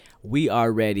We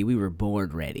are ready. We were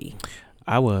born ready.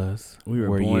 I was. We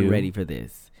were born ready for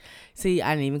this. See,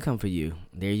 I didn't even come for you.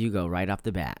 There you go, right off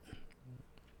the bat.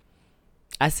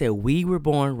 I said we were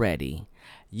born ready.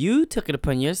 You took it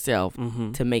upon yourself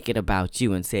to make it about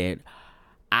you and said,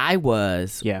 I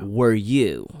was, were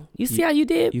you. You see how you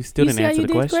did? You still didn't answer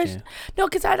the question. No,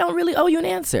 because I don't really owe you an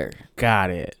answer. Got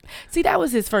it. See, that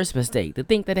was his first mistake, to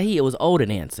think that he was owed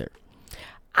an answer.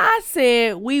 I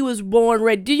said we was born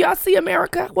ready. Do y'all see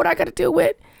America? What I got to deal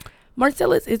with?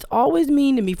 Marcellus, it's always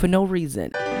mean to me for no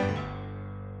reason.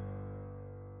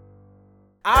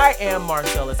 I am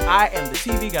Marcellus. I am the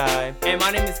TV guy. And my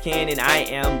name is Ken, and I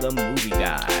am the movie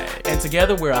guy. And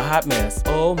together we're a hot mess.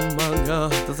 Oh my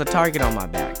God. There's a target on my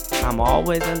back. I'm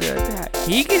always under attack.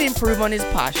 He can improve on his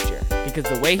posture, because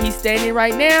the way he's standing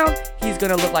right now, he's going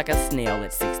to look like a snail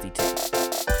at 62.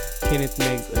 Kenneth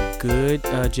makes a good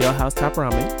jailhouse top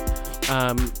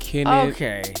ramen. Kenneth.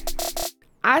 Okay.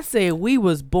 I said we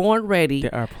was born ready.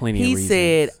 There are plenty of reasons. He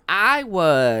said I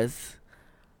was...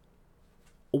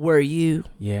 Were you?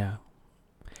 Yeah.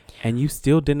 And you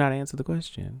still did not answer the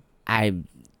question. I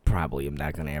probably am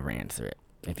not going to ever answer it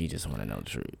if you just want to know the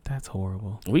truth. That's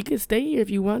horrible. We could stay here if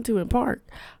you want to and park.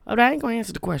 But I ain't going to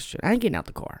answer the question. I ain't getting out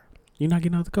the car. You're not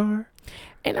getting out the car?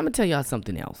 And I'm going to tell y'all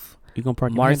something else. You going to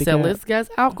park your Marcellus got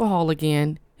alcohol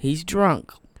again. He's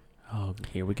drunk. Oh,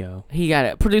 here we go. He got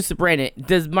it. Producer Brandon,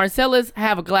 does Marcellus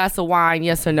have a glass of wine?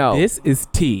 Yes or no? This is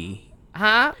tea.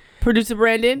 Huh? Producer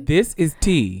Brandon? This is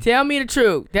tea. Tell me the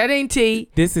truth. That ain't tea.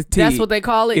 This is tea. That's what they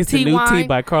call it. It's tea a new wine. tea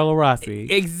by Carlo Rossi.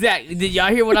 Exactly. Did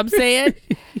y'all hear what I'm saying?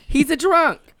 He's a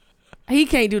drunk. He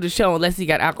can't do the show unless he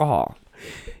got alcohol.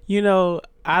 You know,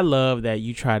 I love that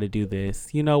you try to do this.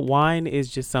 You know, wine is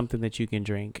just something that you can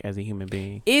drink as a human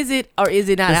being. Is it or is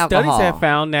it not alcohol? Studies have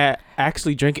found that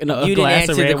actually drinking a you glass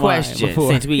of red didn't answer the question wine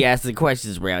before. since we asked the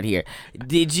questions around here.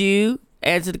 Did you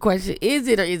answer the question? Is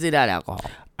it or is it not alcohol?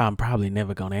 I'm probably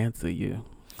never going to answer you.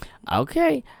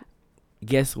 Okay.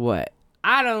 Guess what?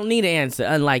 I don't need an answer,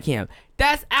 unlike him.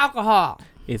 That's alcohol.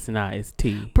 It's not. It's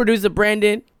tea. Producer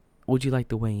Brandon, would you like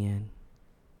to weigh in?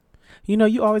 You know,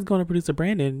 you always going to Producer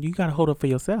Brandon. You got to hold up for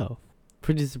yourself.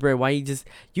 Producer Brandon, why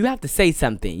you have to say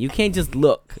something. You can't just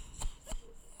look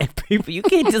at people. You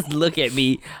can't just look at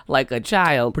me like a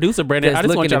child. Producer Brandon, I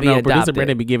just want y'all to know, adopted. Producer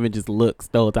Brandon be giving just looks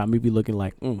the whole time. He be looking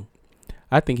like,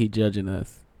 I think he judging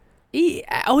us. He's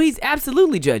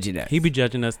absolutely judging us. He be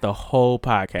judging us the whole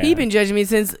podcast. He been judging me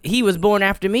since he was born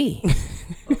after me.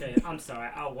 Okay, I'm sorry.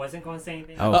 I wasn't going to say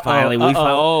anything. Finally, we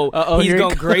found. He's going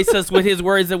to grace us with his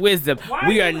words of wisdom. Why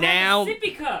we are are you now.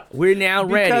 sippy cup? We're now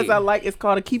ready. Because it's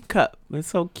called a keep cup. It's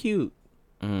so cute.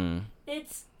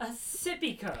 It's a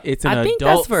sippy cup. It's an I think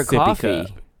adult that's for sippy coffee.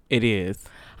 cup. It is.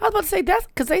 I was about to say that's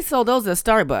because they sold those at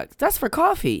Starbucks. That's for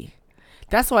coffee.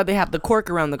 That's why they have the cork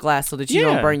around the glass so that you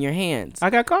don't burn your hands. I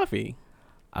got coffee.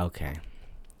 Okay.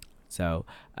 So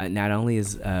not only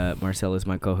is Marcellus,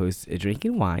 my co-host,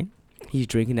 drinking wine, he's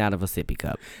drinking out of a sippy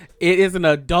cup. It is an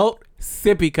adult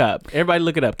sippy cup. Everybody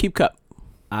look it up. Keep cup.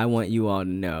 I want you all to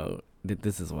know that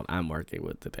this is what I'm working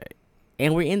with today.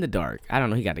 And we're in the dark. I don't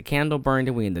know. He got a candle burned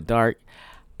and we're in the dark.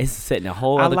 It's setting a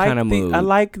whole other kind of mood. I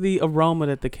like the aroma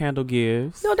that the candle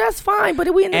gives. No, that's fine,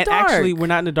 but we in the dark. And actually, we're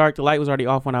not in the dark. The light was already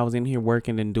off when I was in here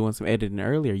working and doing some editing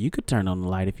earlier. You could turn on the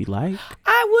light if you like.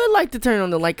 I would like to turn on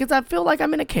the light because I feel like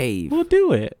I'm in a cave. We'll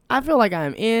do it. I feel like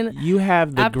I'm in. You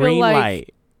have the green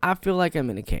light. I feel like I'm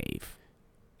in a cave.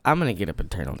 I'm going to get up and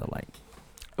turn on the light.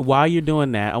 While you're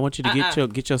doing that, I want you to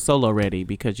get your solo ready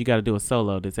because you got to do a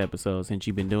solo this episode since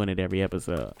you've been doing it every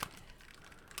episode.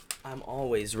 I'm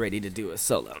always ready to do a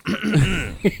solo.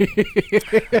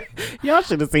 Y'all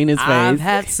should have seen his face. I've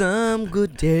had some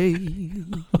good days.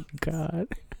 Oh, God.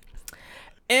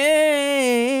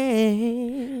 And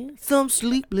some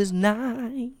sleepless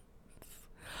nights.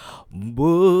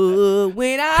 But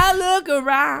when I look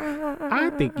around, I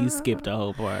think you skipped the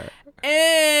whole part.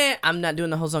 And I'm not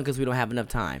doing the whole song because we don't have enough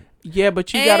time. Yeah,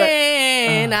 but you gotta.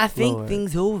 And I think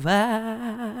things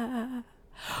over.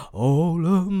 All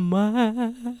of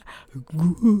my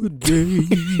good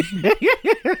days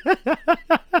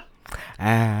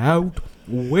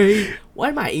outweigh. Why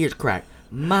do my ears crack?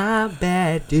 My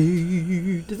bad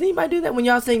days. Does anybody do that when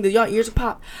y'all sing? Do y'all ears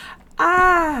pop?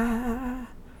 I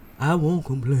won't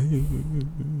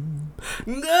complain.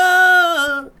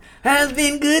 God has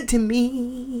been good to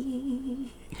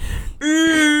me.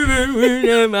 Even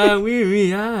when my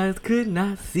weary eyes could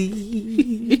not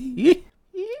see.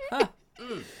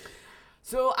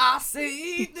 So I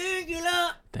say, thank you,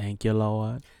 Lord. Thank you,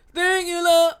 Lord. Thank you,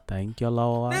 Lord. Thank you,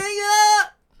 Lord. Thank you, Lord.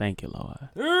 Thank you, Lord.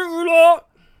 Thank you, Lord.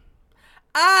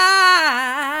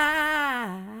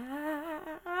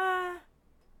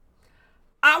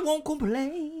 I won't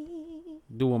complain.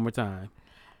 Do one more time.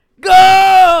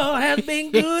 God has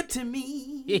been good to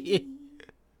me.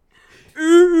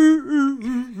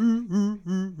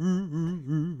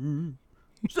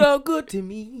 So good to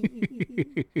me.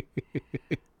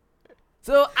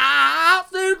 So I'll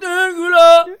say thank you,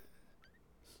 Lord.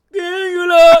 Thank you,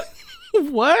 Lord.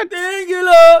 What? Thank you,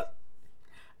 Lord.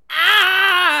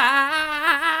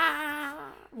 I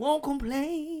won't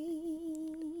complain.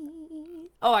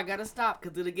 Oh, I gotta stop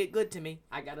because it'll get good to me.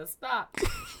 I gotta stop.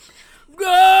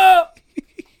 Go.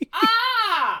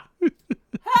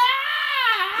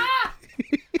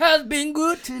 Has been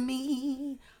good to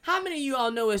me. How many of you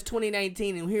all know it's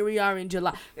 2019 and here we are in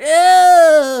July?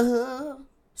 Oh,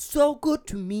 so good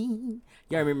to me.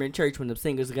 Y'all remember in church when the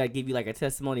singers gotta give you like a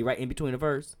testimony right in between a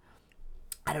verse?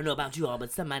 I don't know about you all,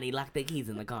 but somebody locked their keys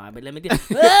in the car. But let me tell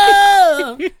you,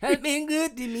 oh, has been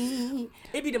good to me.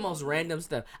 It'd be the most random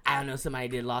stuff. I don't know, somebody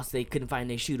did lost, they couldn't find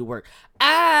their shoe to work.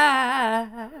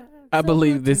 I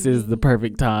believe this is the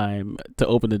perfect time to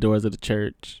open the doors of the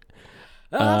church.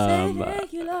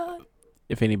 Thank you, Lord.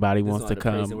 If anybody wants to the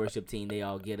praise and come, worship team, they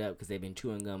all get up because they've been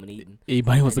chewing gum and eating.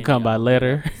 Anybody wants to come by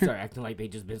letter. Start acting like they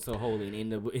just been so holy and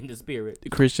in the spirit. The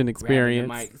Christian experience.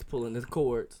 Grabbing the mics, pulling the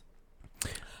cords.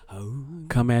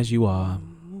 Come as you are.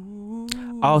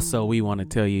 Also, we want to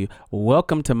tell you,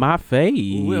 welcome to my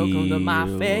Fave. Welcome to my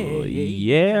Fave.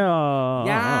 Yeah.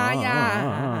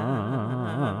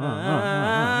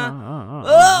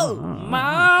 Oh,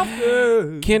 my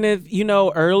Fave. Kenneth, you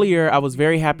know, earlier I was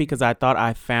very happy because I thought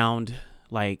I found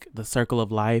like the circle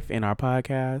of life in our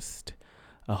podcast,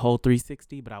 a whole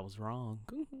 360, but I was wrong.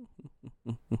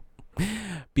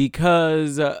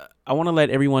 Because I want to let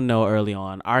everyone know early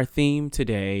on, our theme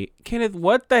today, Kenneth,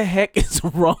 what the heck is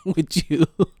wrong with you?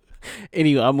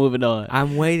 Anyway, I'm moving on.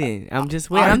 I'm waiting. I'm just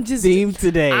waiting. Our theme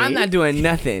today. I'm not doing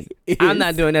nothing. I'm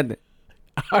not doing nothing.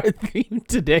 Our theme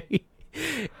today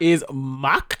is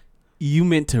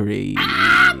Mockumentary.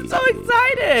 I'm so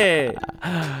excited.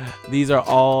 These are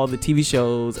all the TV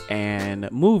shows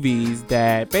and movies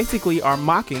that basically are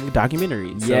mocking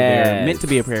documentaries. So they're meant to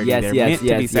be a parody. They're meant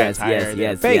to be satire.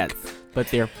 They're fake, but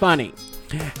they're funny.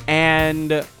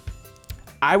 And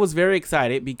I was very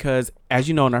excited because, as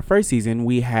you know, in our first season,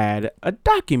 we had a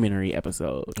documentary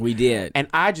episode. We did. And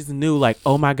I just knew, like,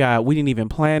 oh my God, we didn't even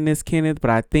plan this, Kenneth, but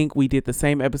I think we did the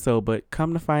same episode. But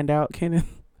come to find out,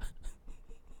 Kenneth,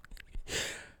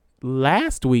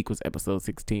 last week was episode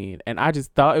 16, and I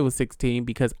just thought it was 16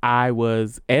 because I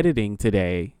was editing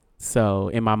today. So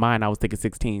in my mind, I was thinking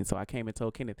 16. So I came and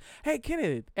told Kenneth, "Hey,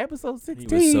 Kenneth, episode 16."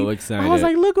 He was so excited. I was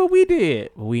like, "Look what we did."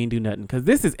 Well, we didn't do nothing because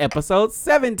this is episode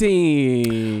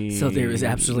 17. So there is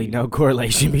absolutely no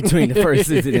correlation between the first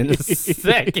season and the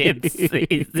second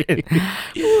season.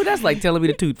 Ooh, that's like telling me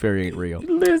the tooth fairy ain't real.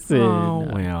 Listen.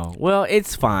 Oh, well,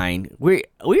 it's fine. We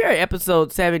are at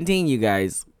episode 17, you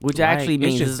guys, which actually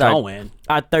means this is our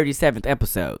 37th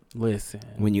episode. Listen,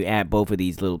 when you add both of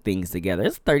these little things together,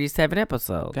 it's 37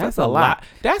 episodes. That's a lot.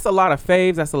 That's a lot of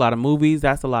faves. That's a lot of movies.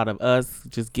 That's a lot of us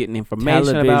just getting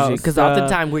information about because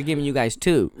oftentimes we're giving you guys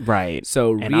two, right?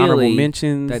 So and really, honorable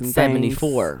mentions. That's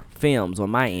 74 films on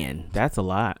my end. That's a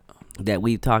lot that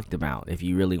we've talked about. If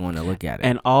you really want to look at it,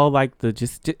 and all like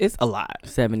it's a lot.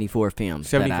 74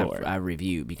 films that I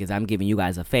reviewed because I'm giving you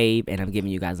guys a fave and I'm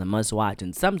giving you guys a must watch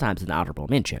and sometimes an honorable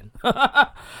mention. Oh,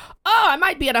 I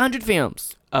might be at 100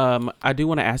 films. I do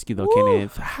want to ask you though,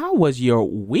 Kenneth, how was your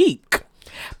week?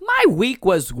 My week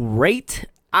was great.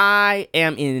 I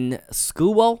am in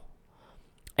school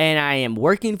and I am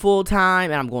working full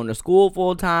time and I'm going to school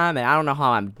full time and I don't know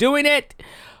how I'm doing it,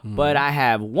 but I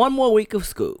have one more week of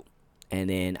school and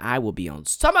then I will be on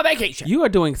summer vacation. You are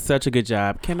doing such a good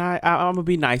job. I'm gonna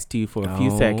be nice to you for a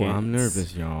few seconds. I'm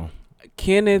nervous, y'all.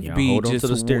 Kenneth be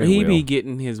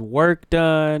getting his work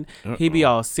done. He be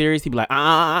all serious. He be like,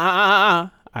 I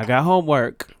got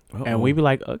homework. And we be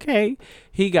like, okay.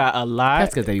 He got a lot.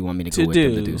 That's because they want me to go with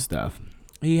him to do stuff.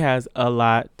 He has a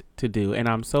lot to do, and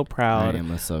I'm so proud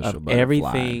of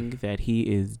everything that he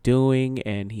is doing,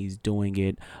 and he's doing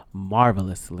it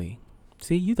marvelously.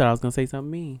 See, you thought I was gonna say something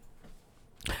mean.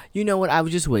 You know what? I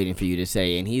was just waiting for you to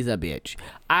say, and he's a bitch.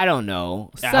 I don't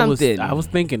know. Something. I was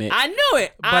thinking it. I knew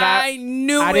it. But I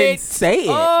knew it. I didn't say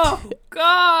it. Oh,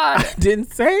 God. I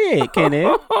didn't say it,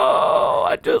 Kenneth. Oh,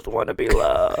 I just want to be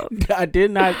loved. I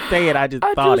did not say it. I just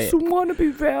thought it. I just want to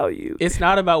be valued. It's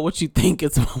not about what you think.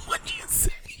 It's about what you say.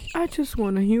 I just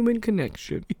want a human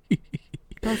connection.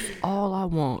 That's all I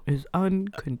want is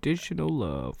unconditional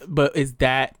love. But was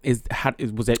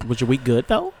your week good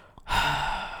though?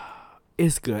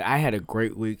 It's good. I had a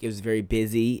great week. It was very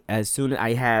busy. As soon as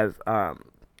I have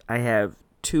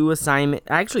 2 assignments.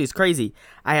 Actually, it's crazy.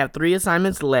 I have 3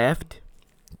 assignments left.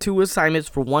 2 assignments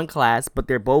for one class, but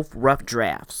they're both rough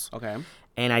drafts. Okay.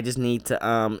 And I just need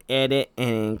to edit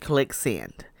and click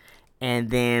send.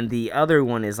 And then the other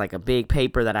one is like a big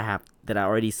paper that I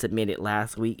already submitted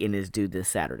last week and is due this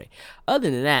Saturday.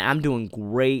 Other than that, I'm doing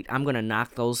great. I'm going to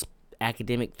knock those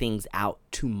academic things out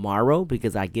tomorrow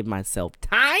because I give myself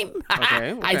time.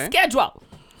 Okay. I schedule.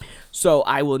 So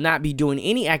I will not be doing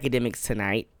any academics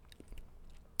tonight.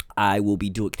 I will be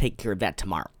taking care of that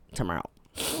tomorrow.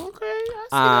 Okay.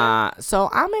 So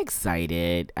I'm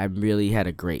excited. I really had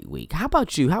a great week. How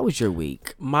about you? How was your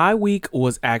week? My week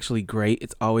was actually great.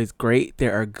 It's always great.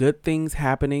 There are good things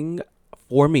happening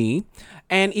for me.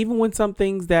 And even when some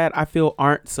things that I feel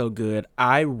aren't so good,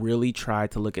 I really try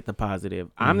to look at the positive.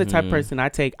 I'm the type of person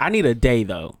I need a day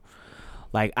though.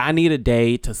 Like I need a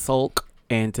day to sulk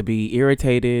and to be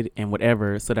irritated and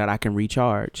whatever so that I can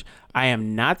recharge. I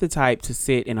am not the type to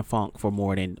sit in a funk for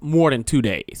more than 2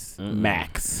 days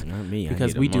max. Not me.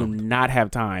 Because we do not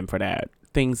have time for that.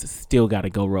 Things still got to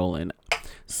go rolling.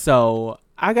 So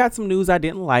I got some news I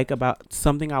didn't like about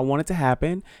something I wanted to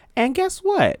happen. And guess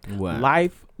what?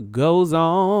 Life goes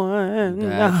on.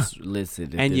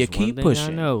 Listen, and you keep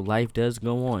pushing. I know life does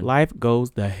go on. Life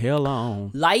goes the hell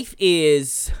on. Life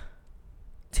is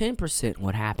 10%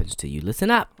 what happens to you.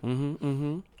 Listen up.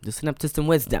 Listen up to some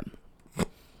wisdom.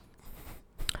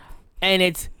 And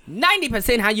it's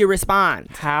 90% how you respond.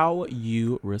 How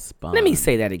you respond. Let me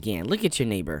say that again. Look at your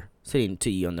neighbor sitting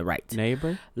to you on the right.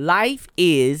 Neighbor? Life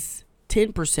is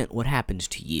 10% what happens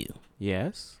to you.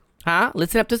 Yes. Huh?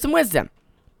 Listen up to some wisdom.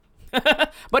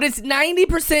 But it's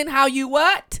 90% how you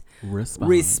what?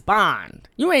 Respond.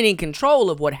 You ain't in control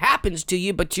of what happens to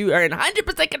you, but you are in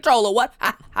 100% control of what?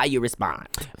 How you respond.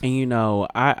 And you know,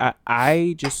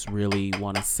 I just really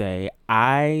want to say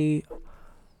I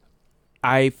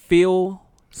feel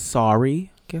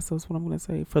sorry, I guess that's what I'm going to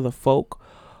say, for the folk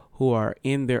who are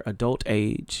in their adult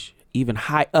age, even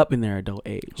high up in their adult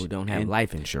age. Who don't have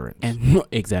life insurance. And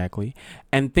exactly.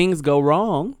 And things go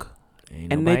wrong.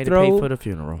 Ain't and they throw, to pay for the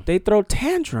funeral. They throw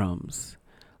tantrums.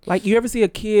 Like, you ever see a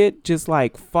kid just,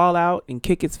 like, fall out and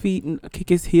kick his feet and kick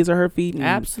his or her feet? And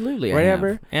absolutely.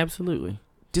 Whatever. Absolutely.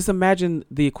 Just imagine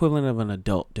the equivalent of an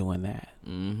adult doing that.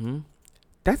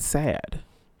 That's sad.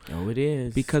 Oh, it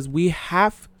is. Because we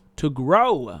have to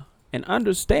grow and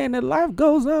understand that life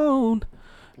goes on.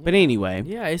 But anyway.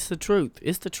 Yeah, it's the truth.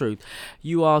 It's the truth.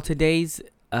 You all, today's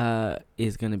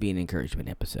is going to be an encouragement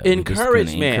episode.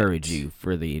 Encouragement. We're encourage you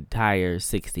for the entire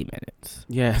 60 minutes.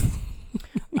 Yes.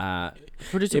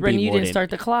 Producer Brandon, you didn't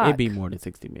start the clock. It'd be more than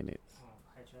 60 minutes.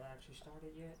 Had you actually started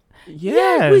yet?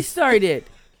 Yes. Yeah, we started.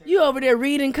 You over there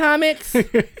reading comics?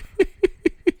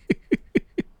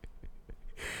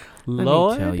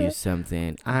 Lord. Let me tell you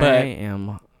something. I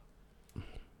am.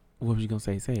 What was you going to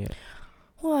say? Say it.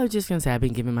 Well, I was just going to say I've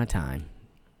been giving my time.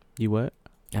 You what?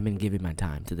 I've been giving my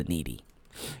time to the needy.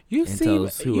 You seem,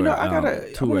 you know, I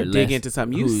gotta dig into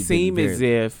something. You seem as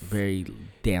if very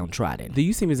downtrodden.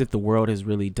 You seem as if the world has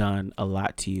really done a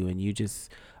lot to you, and you just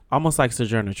almost like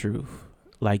Sojourner Truth.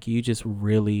 Like you just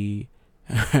really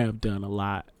have done a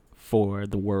lot for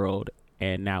the world,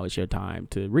 and now it's your time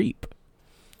to reap.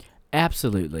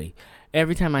 Absolutely.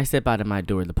 Every time I step out of my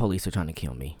door, the police are trying to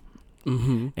kill me.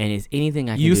 And it's anything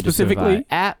I can you do specifically? To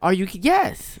survive. Are you?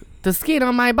 Yes. The skin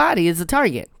on my body is a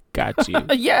target. Got you.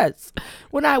 Yes.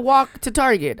 When I walk to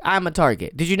Target, I'm a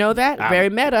target. Did you know that? Very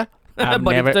meta.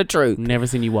 But it's the truth. Never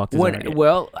seen you walk to Target.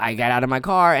 Well, I got out of my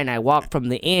car and I walked from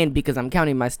the end because I'm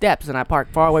counting my steps and I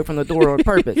park far away from the door on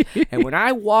purpose. And when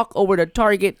I walk over to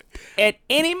Target, at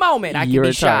any moment, I can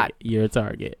be shot. You're a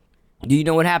target. Do you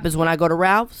know what happens when I go to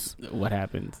Ralph's? What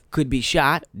happens? Could be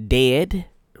shot, dead,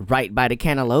 right by the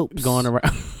cantaloupes. Going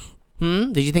around.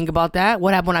 Did you think about that?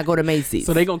 What happened when I go to Macy's?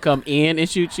 So they gonna come in and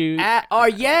shoot you? Or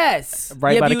yes.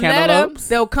 Right by the cantaloupes?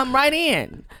 They'll come right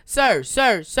in. Sir.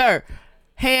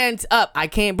 Hands up. I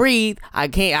can't breathe. I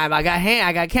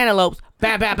got cantaloupes.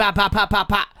 Bam, bam, bam, pop, pop, pop,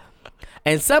 pop.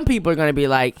 And some people are gonna be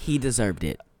like, he deserved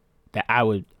it. That I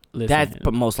would. Listen,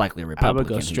 that's most likely a Republican. I would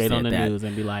go straight on the news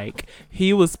and be like,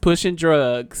 he was pushing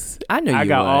drugs. I know you would. I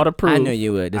got all the proof. I know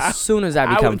you would. As soon as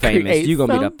I become famous, you're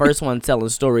going to be the first one telling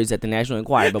stories at the National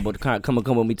Enquirer, but come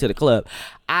with me to the club.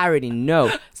 I already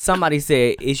know. Somebody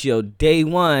said, it's your day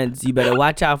ones you better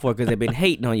watch out for because they've been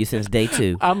hating on you since day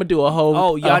 2. I'm going to do a whole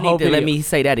Oh, y'all need to let me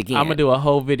say that again. I'm going to do a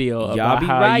whole video y'all about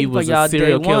how you was a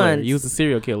serial killer. You was a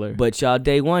serial killer. But y'all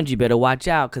day ones, you better watch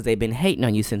out because they've been hating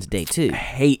on you since day 2.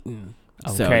 Hating.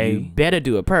 Okay. So you better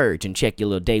do a purge and check your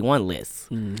little day 1 list.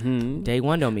 Day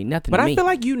 1 don't mean nothing to me. But I feel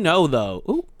like you know,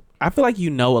 though. I feel like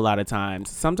you know a lot of times.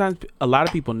 Sometimes a lot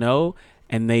of people know,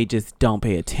 and they just don't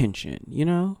pay attention,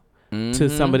 to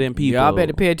some of them people. Y'all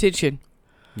better pay attention.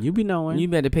 You be knowing. You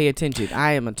better pay attention.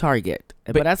 I am a target.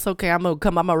 But that's okay. I'm going to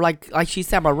come. I'm going to, like she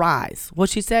said, I'm going to rise. What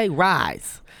she say?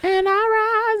 Rise. And I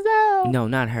rise up. No,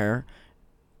 not her.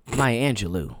 Maya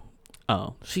Angelou.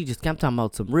 Oh. She just kept talking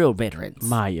about some real veterans.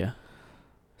 Maya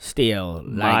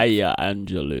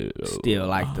Angelou. Still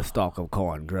like the stalk of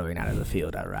corn growing out of the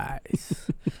field I rise.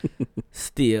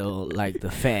 Still like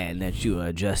the fan that you are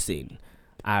adjusting,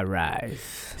 I rise.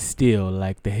 Still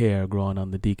like the hair growing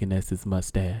on the deaconess's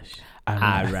mustache,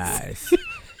 I rise.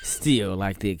 Still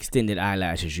like the extended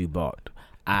eyelashes you bought,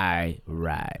 I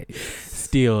rise.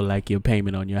 Still like your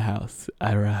payment on your house,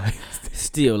 I rise.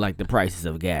 Still like the prices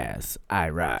of gas, I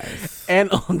rise.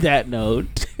 And on that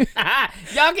note,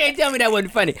 y'all can't tell me that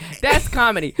wasn't funny. That's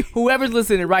comedy. Whoever's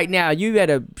listening right now, you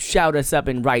better shout us up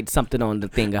and write something on the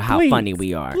thing of how funny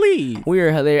we are. Please.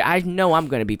 We're hilarious. I know I'm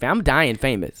going to be famous. I'm dying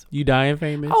famous. You dying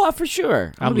famous? Oh, for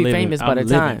sure. I'm going to be famous by the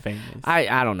time. Famous.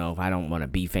 I don't know if I don't want to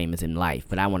be famous in life,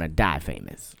 but I want to die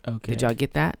famous. Okay. Did y'all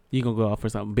get that? You going to go off for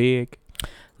something big?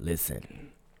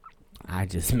 Listen, I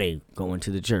just may go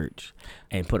into the church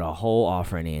and put a whole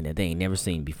offering in that they ain't never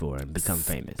seen before and become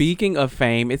famous. Speaking of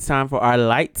fame, it's time for our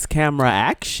lights, camera,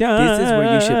 action. This is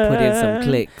where you should put in some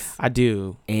clicks. I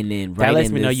do. And then that lets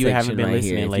me know you haven't been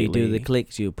listening lately. If you do the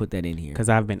clicks, you'll put that in here. Because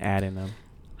I've been adding them.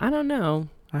 I don't know.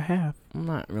 I have. I'm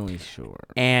not really sure.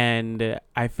 And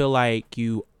I feel like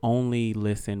you only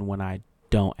listen when I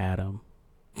don't add them.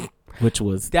 Which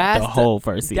was the whole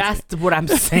first season. That's what I'm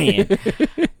saying.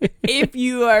 If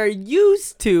you are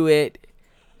used to it,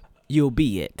 you'll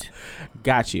be it.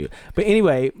 Got you. But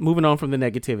anyway, moving on from the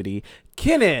negativity,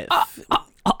 Kenneth,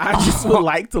 I just would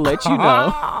like to let you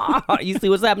know. You see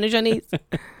what's happening, Shanice?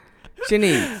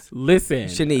 Shanice. Listen.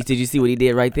 Shanice, did you see what he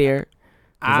did right there?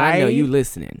 I know you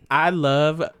listening. I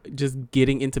love just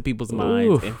getting into people's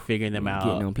minds and figuring them out.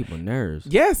 Getting on people's nerves.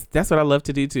 Yes, that's what I love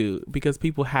to do too. Because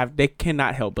people they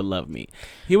cannot help but love me.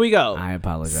 Here we go. I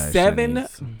apologize. 7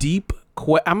 Shanice. deep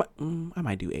I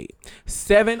might do 8.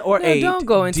 7 or 8. Don't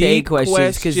go into 8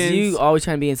 questions because you always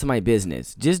trying to be in somebody's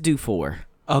business. Just do 4.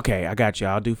 Okay, I got you.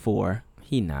 I'll do 4.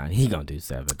 He gonna do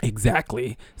 7.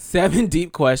 Exactly. 7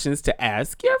 deep questions to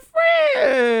ask your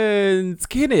friends.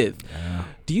 Kenneth,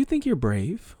 do you think you're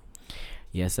brave?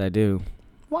 Yes, I do.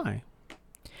 Why?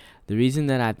 The reason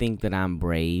that I think that I'm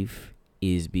brave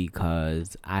is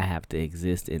because I have to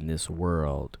exist in this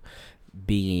world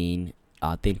being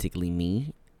authentically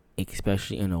me,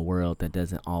 especially in a world that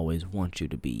doesn't always want you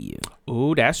to be you.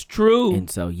 Oh, that's true. And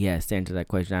so, yes, to answer that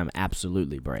question, I'm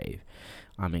absolutely brave.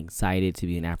 I'm excited to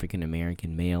be an African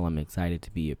American male. I'm excited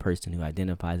to be a person who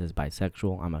identifies as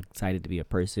bisexual. I'm excited to be a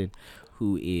person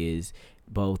who is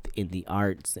both in the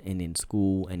arts and in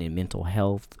school and in mental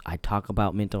health. I talk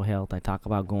about mental health. I talk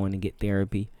about going to get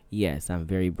therapy. Yes, I'm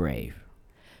very brave.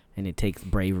 And it takes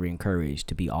bravery and courage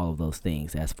to be all of those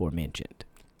things as aforementioned.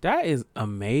 That is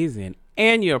amazing.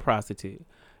 And you're a prostitute.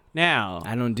 Now,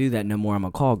 I don't do that no more. I'm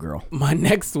a call girl. My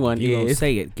next one you is... don't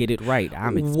say it. Get it right.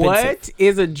 I'm expensive. What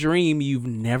is a dream you've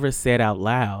never said out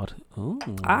loud? Ooh.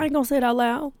 I ain't gonna say it out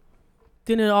loud.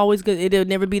 Then it'll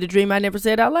never be the dream I never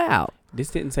said out loud. This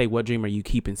didn't say what dream are you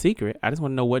keeping secret. I just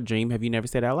want to know what dream have you never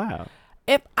said out loud.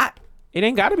 It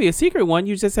ain't got to be a secret one.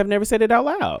 You just have never said it out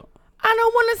loud. I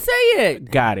don't want to say it.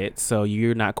 Got it. So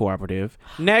you're not cooperative.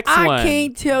 Next one. I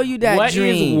can't tell you that what dream.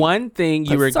 What is one thing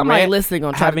you regret somebody listening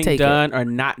gonna try having to take done it. or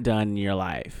not done in your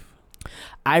life?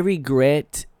 I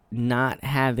regret not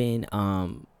having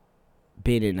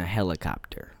been in a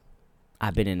helicopter.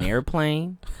 I've been in an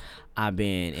airplane. I've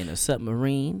been in a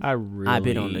submarine. I've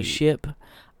been on a ship.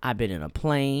 I've been in a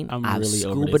plane. I've really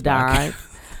scuba dived.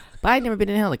 But I've never been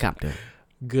in a helicopter.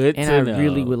 Good and to know. I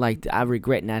really would like to. I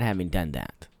regret not having done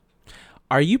that.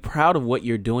 Are you proud of what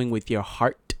you're doing with your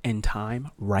heart and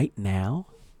time right now?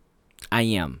 I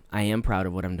am. I am proud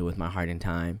of what I'm doing with my heart and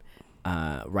time.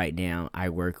 Right now, I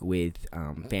work with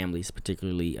families,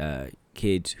 particularly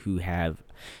kids who have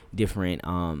different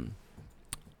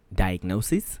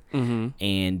diagnoses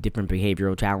and different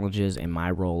behavioral challenges, and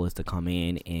my role is to come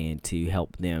in and to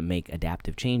help them make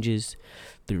adaptive changes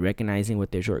through recognizing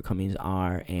what their shortcomings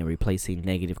are and replacing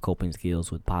negative coping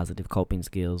skills with positive coping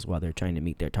skills while they're trying to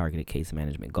meet their targeted case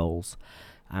management goals.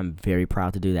 I'm very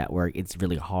proud to do that work. It's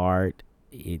really hard.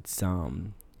 It's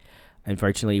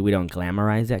unfortunately we don't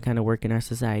glamorize that kind of work in our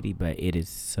society, but it is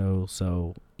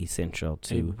so essential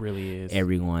to it really is.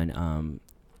 Everyone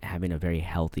having a very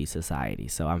healthy society.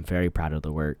 So I'm very proud of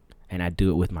the work, and I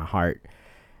do it with my heart,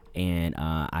 and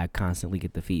I constantly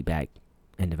get the feedback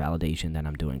and the validation that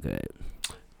I'm doing good.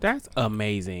 That's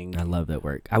amazing. I love that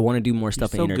work. I want to do more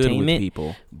stuff in entertainment. Good with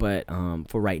people. But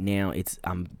for right now,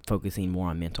 I'm focusing more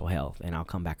on mental health, and I'll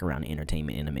come back around to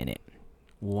entertainment in a minute.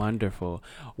 Wonderful.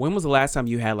 When was the last time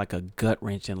you had like a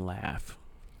gut-wrenching laugh?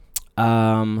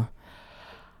 I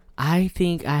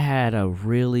think I had a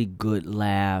really good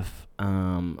laugh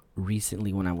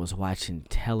recently when I was watching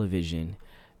television.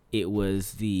 It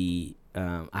was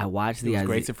I watched the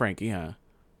Grace and Frankie, huh?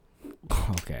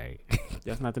 Okay.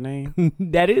 That's not the name?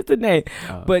 That is the name.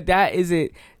 But that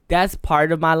isn't. That's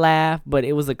part of my laugh, but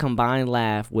it was a combined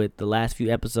laugh with the last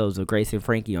few episodes of Grace and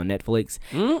Frankie on Netflix,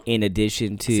 in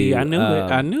addition to See, I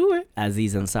knew it.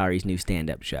 Aziz Ansari's new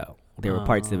stand-up show. There were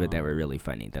parts of it that were really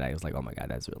funny that I was like, oh my God,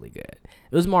 that's really good.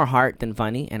 It was more heart than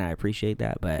funny, and I appreciate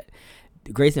that, but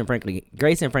Grace and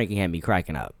Frankie had me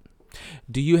cracking up.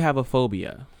 Do you have a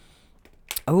phobia?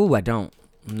 Oh, I don't.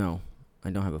 No, I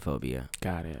don't have a phobia.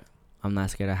 Got it. I'm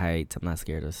not scared of heights. I'm not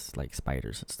scared of like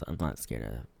spiders and stuff. I'm not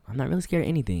really scared of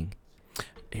anything.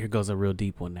 Here goes a real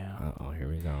deep one now. Uh-oh, here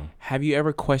we go. Have you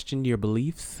ever questioned your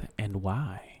beliefs and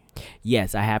why?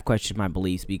 Yes, I have questioned my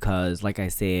beliefs because, like I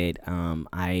said,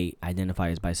 I identify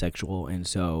as bisexual. And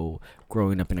so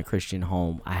growing up in a Christian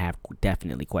home, I have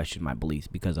definitely questioned my beliefs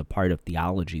because a part of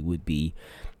theology would be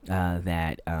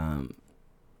that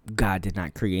God did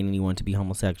not create anyone to be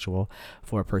homosexual.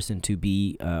 For a person to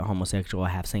be homosexual,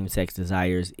 have same-sex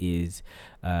desires is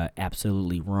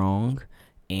absolutely wrong.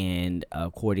 And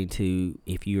according to,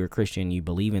 if you're a Christian, you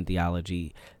believe in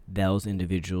theology, those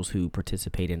individuals who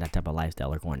participate in that type of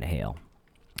lifestyle are going to hell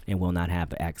and will not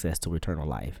have access to eternal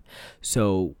life.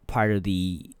 So part of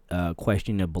the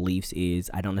question of beliefs is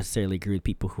I don't necessarily agree with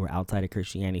people who are outside of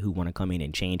Christianity who want to come in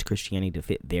and change Christianity to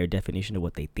fit their definition of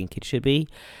what they think it should be.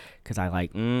 Because I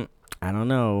don't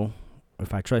know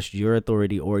if I trust your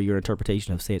authority or your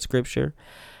interpretation of said scripture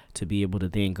to be able to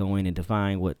then go in and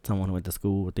define what someone who went to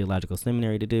school or theological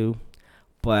seminary to do.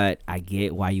 But I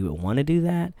get why you would want to do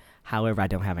that. However, I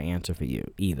don't have an answer for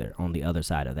you either on the other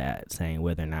side of that, saying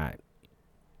whether or not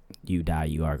you die,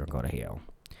 you are going to go to hell.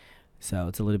 So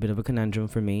it's a little bit of a conundrum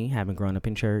for me, having grown up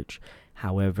in church.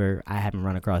 However, I haven't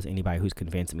run across anybody who's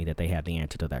convinced me that they have the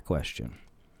answer to that question.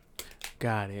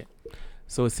 Got it.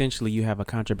 So essentially, you have a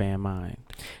contraband mind.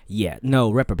 Yeah.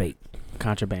 No, reprobate.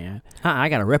 Contraband. I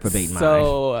got a reprobate mind.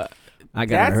 So I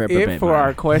got that's a reprobate it for mind.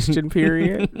 our question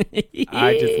period.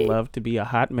 I just love to be a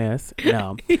hot mess.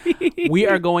 No. We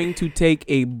are going to take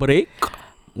a break.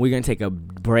 We're going to take a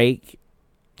break.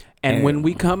 And when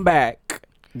we come back,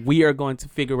 we are going to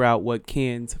figure out what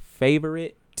Ken's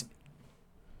favorite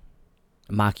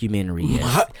mockumentary is.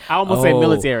 I almost said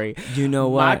military. You know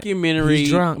what? Mockumentary He's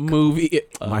drunk. movie.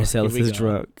 Marcellus is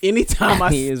drunk. Anytime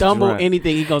I stumble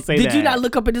anything, he gonna say Did that. Did you not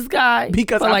look up at the sky?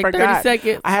 Because for I like forgot. 30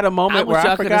 seconds? I had a moment where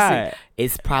I forgot.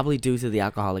 It's probably due to the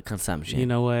alcoholic consumption. You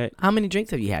know what? How many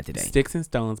drinks have you had today? Sticks and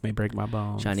stones may break my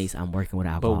bones. Shanice, I'm working with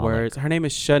alcohol. But words. Her name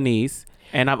is Shanice.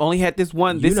 And I've only had this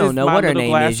one. You this don't is know my what her little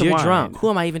name glass is. of You're wine. drunk. Who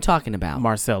am I even talking about?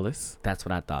 Marcellus. That's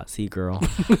what I thought. See, girl,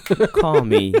 call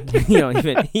me. You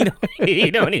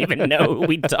don't even know who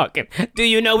we talking. Do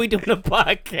you know we doing a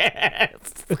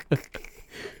podcast?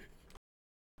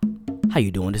 How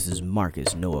you doing? This is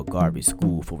Marcus Noah Garvey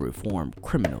School for Reformed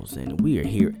Criminals, and we are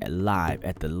here live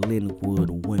at the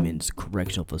Linwood Women's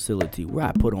Correctional Facility, where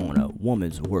I put on a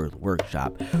Woman's Worth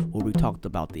workshop, where we talked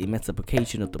about the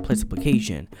emancipation of the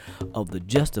placification of the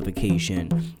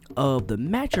justification of the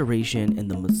maturation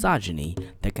and the misogyny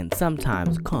that can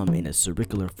sometimes come in a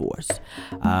circular force.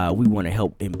 We want to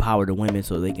help empower the women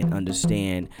so they can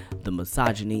understand the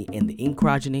misogyny and the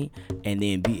incrogyny, and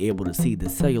then be able to see the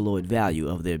celluloid value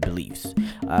of their beliefs.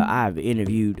 I've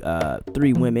interviewed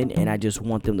 3 women, and I just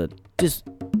want them to just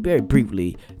very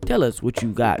briefly tell us what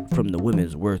you got from the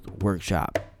Women's Worth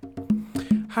workshop.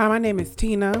 Hi, my name is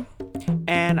Tina,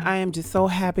 and I am just so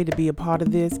happy to be a part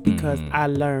of this because I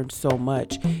learned so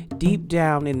much. Deep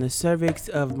down in the cervix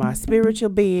of my spiritual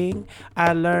being,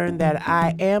 I learned that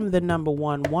I am the number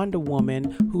one Wonder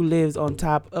Woman who lives on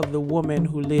top of the woman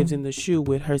who lives in the shoe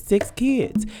with her 6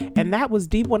 kids. And that was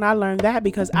deep when I learned that,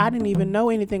 because I didn't even know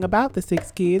anything about the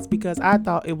 6 kids because I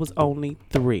thought it was only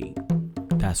 3.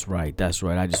 That's right.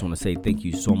 I just want to say thank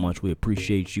you so much. We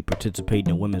appreciate you participating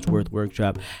in the Women's Worth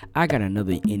workshop. I got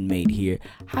another inmate here.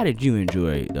 How did you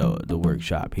enjoy the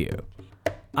workshop here?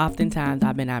 Oftentimes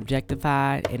I've been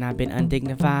objectified and I've been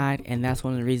undignified, and that's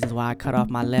one of the reasons why I cut off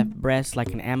my left breast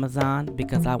like an Amazon,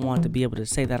 because I want to be able to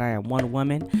say that I am one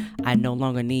woman. I no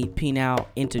longer need penile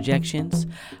interjections.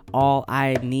 All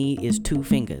I need is 2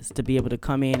 fingers to be able to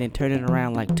come in and turn it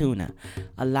around like tuna.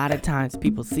 A lot of times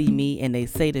people see me and they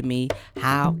say to me,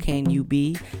 how can you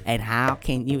be and how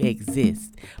can you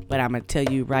exist? But I'm going to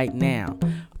tell you right now,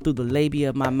 through the labia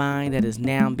of my mind that has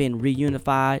now been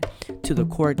reunified to the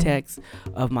cortex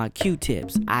of my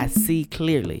Q-tips. I see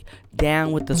clearly.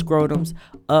 Down with the scrotums,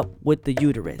 up with the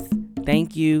uterus.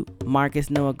 Thank you, Marcus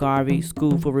Noah Garvey,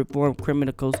 School for Reform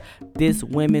Criminals. This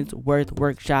Women's Worth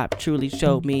workshop truly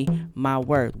showed me my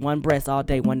worth. One breast all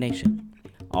day, one nation.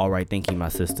 All right, thank you, my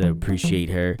sister. Appreciate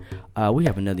her. We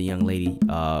have another young lady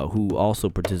who also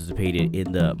participated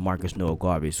in the Marcus Noah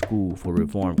Garvey School for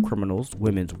Reform Criminals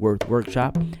Women's Worth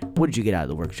workshop. What did you get out of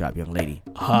the workshop, young lady?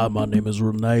 Hi, my name is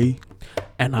Renee,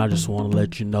 and I just want to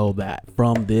let you know that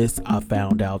from this, I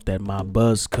found out that my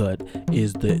buzz cut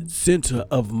is the center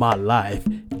of my life.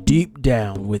 Deep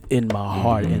down within my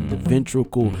heart and the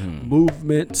ventricle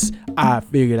movements, I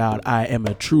figured out I am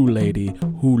a true lady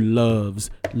who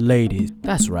loves ladies.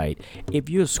 That's right. If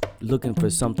you're looking for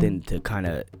something to kind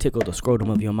of tickle the scrotum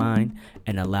of your mind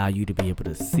and allow you to be able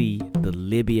to see the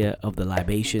labia of the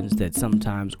libations that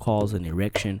sometimes cause an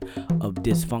erection of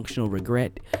dysfunctional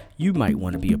regret, you might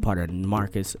want to be a part of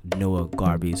Marcus Noah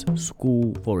Garvey's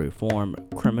School for Reform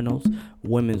Criminals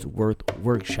Women's Worth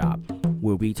workshop,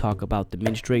 where we talk about the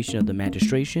ministration of the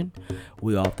magistration.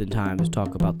 We oftentimes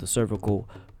talk about the cervical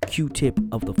Q-tip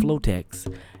of the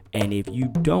flotex. And if you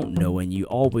don't know and you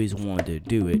always wanted to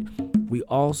do it, we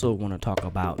also want to talk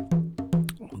about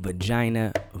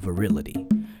vagina virility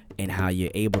and how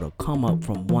you're able to come up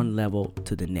from one level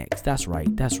to the next. That's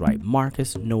right.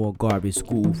 Marcus Noah Garvey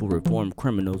School for Reformed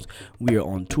Criminals. We are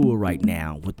on tour right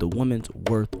now with the Women's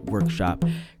Worth Workshop,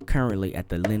 currently at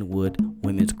the Linwood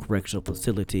Women's Correctional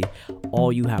Facility.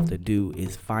 All you have to do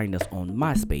is find us on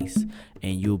MySpace,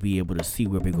 and you'll be able to see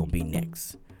where we're going to be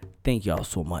next. Thank y'all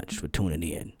so much for tuning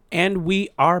in. And we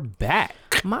are back.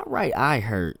 My right eye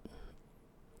hurt.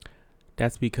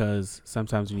 That's because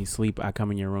sometimes when you sleep, I come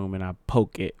in your room and I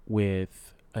poke it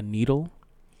with a needle.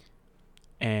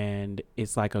 And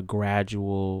it's like a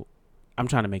gradual... I'm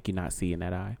trying to make you not see in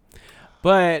that eye.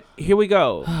 But here we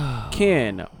go.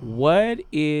 Ken, what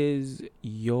is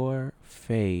your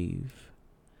fave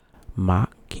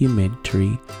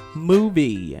mockumentary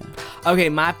movie? Okay,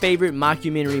 my favorite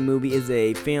mockumentary movie is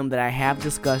a film that I have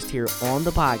discussed here on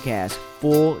the podcast.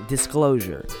 Full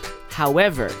disclosure.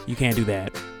 However, you can't do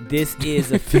that. This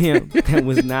is a film that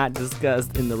was not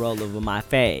discussed in the role of my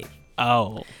fave.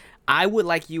 Oh. I would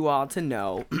like you all to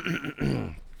know,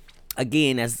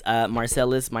 again, as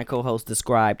Marcellus, my co-host,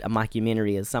 described, a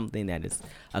mockumentary as something that is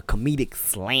a comedic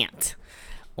slant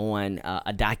on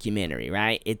a documentary,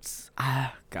 right? It's,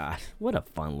 God, what a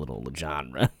fun little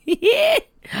genre. I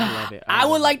love it. I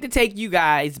would like to take you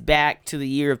guys back to the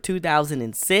year of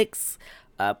 2006.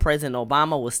 President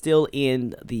Obama was still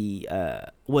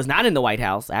was not in the White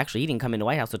House. Actually, he didn't come in the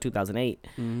White House until 2008.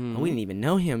 We didn't even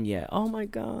know him yet. Oh my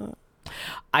God.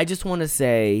 I just want to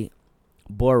say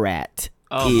Borat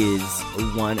is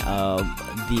one of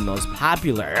the most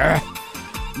popular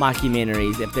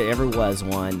mockumentaries, if there ever was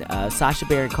one. Sacha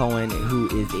Baron Cohen, who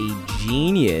is a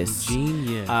genius.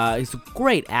 He's a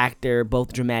great actor,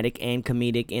 both dramatic and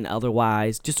comedic and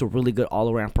otherwise. Just a really good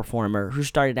all-around performer who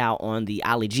started out on the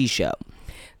Ali G show.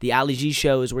 The Ali G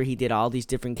show is where he did all these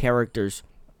different characters.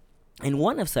 And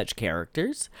one of such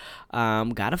characters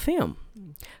got a film.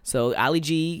 So Ali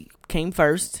G came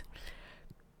first,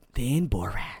 then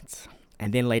Borat,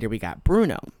 and then later we got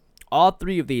Bruno. All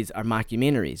three of these are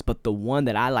mockumentaries, but the one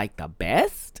that I like the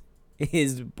best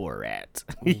is Borat.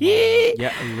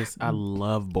 Yeah, I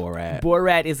love Borat.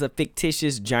 Borat is a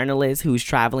fictitious journalist who's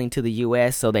traveling to the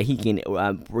U.S. so that he can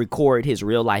record his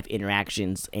real life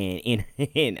interactions and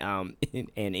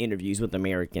interviews with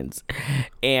Americans.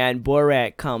 And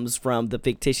Borat comes from the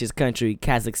fictitious country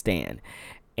Kazakhstan,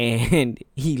 and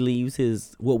he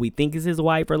leaves what we think is his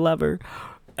wife or lover,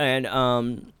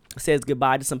 and says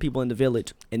goodbye to some people in the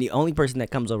village, and the only person that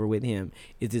comes over with him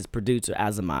is his producer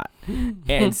Azamat.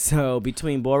 And so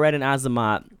between Borat and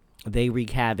Azamat, they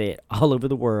wreak havoc all over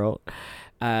the world.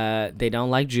 They don't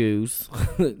like Jews.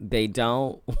 They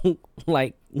don't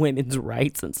like women's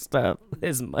rights and stuff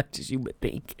as much as you would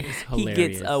think. He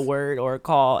gets a word or a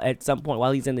call at some point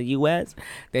while he's in the U.S.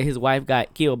 that his wife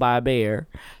got killed by a bear,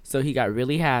 so he got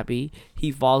really happy.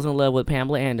 He falls in love with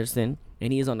Pamela Anderson,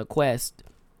 and he is on a quest.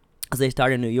 They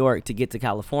start in New York to get to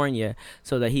California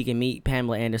so that he can meet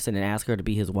Pamela Anderson and ask her to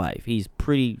be his wife. He's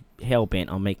pretty hell-bent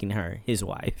on making her his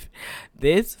wife.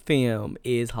 This film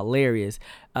is hilarious.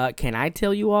 Can I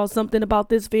tell you all something about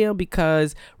this film?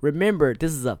 Because remember,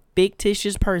 this is a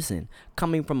fictitious person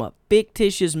coming from a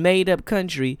fictitious made-up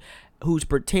country who's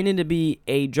pretending to be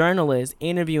a journalist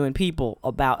interviewing people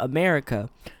about America.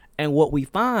 And what we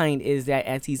find is that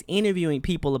as he's interviewing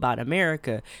people about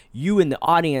America, you in the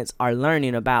audience are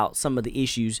learning about some of the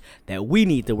issues that we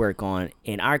need to work on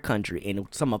in our country and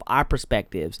some of our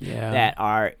perspectives that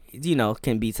are,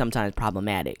 can be sometimes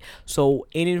problematic. So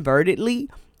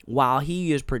inadvertently, while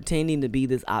he is pretending to be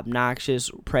this obnoxious,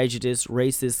 prejudiced,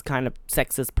 racist, kind of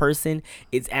sexist person,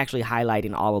 it's actually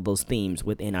highlighting all of those themes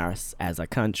within us as a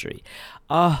country.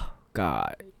 Oh,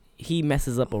 God. He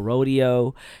messes up a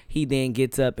rodeo. He then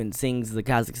gets up and sings the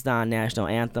Kazakhstan national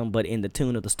anthem, but in the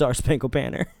tune of the Star Spangled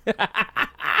Banner.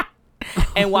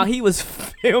 And while he was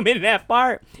filming that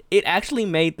part, it actually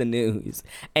made the news,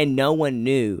 and no one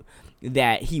knew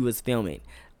that he was filming.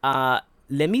 Let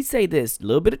me say this, a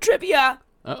little bit of trivia.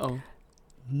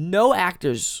 No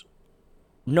actors,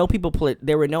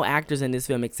 there were no actors in this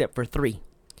film except for 3.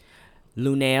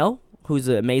 Lunel, who's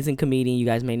an amazing comedian. You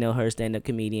guys may know her, stand-up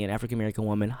comedian, African-American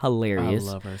woman, hilarious.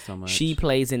 I love her so much. She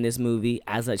plays in this movie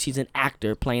she's an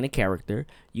actor playing a character.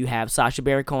 You have Sacha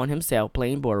Baron Cohen himself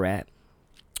playing Borat.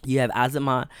 You have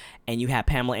Azamah, and you have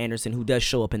Pamela Anderson, who does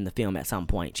show up in the film at some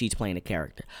point. She's playing a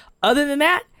character. Other than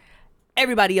that,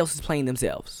 everybody else is playing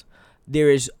themselves.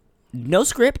 There is no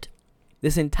script.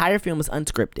 This entire film is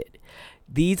unscripted.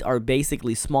 These are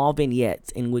basically small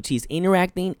vignettes in which he's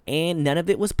interacting, and none of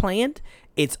it was planned.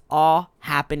 It's all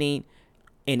happening,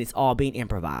 and it's all being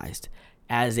improvised.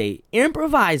 As a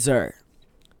improviser,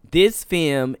 this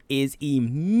film is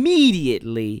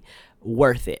immediately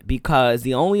worth it, because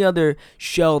the only other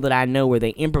show that I know where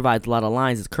they improvise a lot of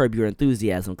lines is Curb Your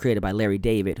Enthusiasm, created by Larry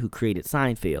David, who created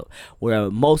Seinfeld,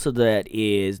 where most of that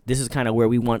this is kind of where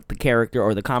we want the character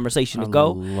or the conversation to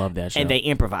go. Love that show. And they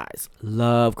improvise.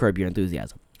 Love Curb Your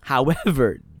Enthusiasm.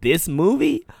 However, this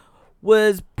movie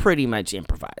was pretty much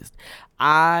improvised.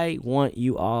 I want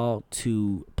you all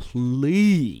to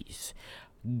please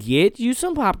get you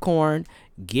some popcorn,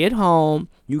 get home.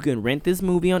 You can rent this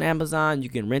movie on Amazon. You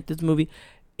can rent this movie.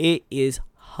 It is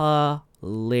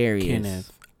hilarious.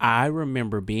 Kenneth, I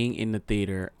remember being in the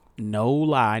theater, no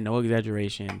lie, no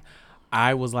exaggeration.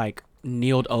 I was like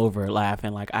kneeled over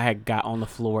laughing. Like I had got on the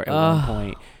floor at one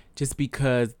point, just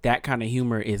because that kind of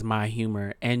humor is my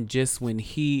humor. And just when didn't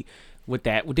he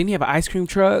have an ice cream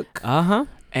truck?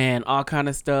 And all kind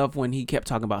of stuff when he kept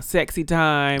talking about sexy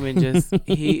time and just,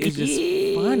 he is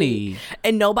just funny.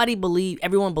 And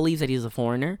everyone believes that he's a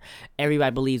foreigner.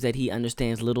 Everybody believes that he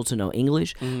understands little to no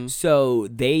English. Mm-hmm. So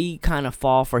they kind of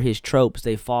fall for his tropes.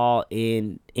 They fall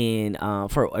in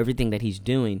for everything that he's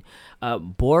doing.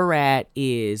 Borat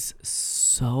is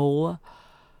so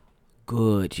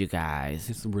good, you guys.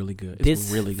 It's really good. This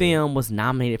film was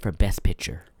nominated for Best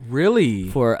Picture.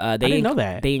 Really? I didn't know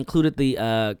that. They included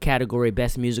the category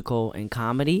Best Musical and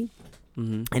Comedy,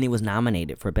 and it was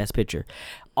nominated for Best Picture.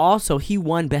 Also, he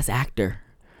won Best Actor.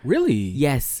 Really?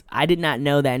 Yes. I did not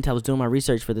know that until I was doing my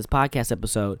research for this podcast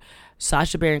episode.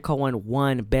 Sacha Baron Cohen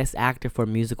won Best Actor for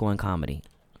Musical and Comedy.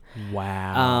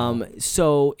 Wow.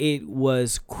 So it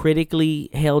was critically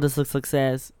hailed as a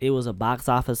success. It was a box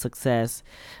office success.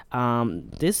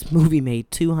 This movie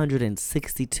made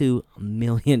 $262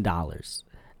 million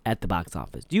at the box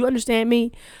office. Do you understand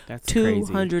me? That's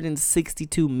crazy.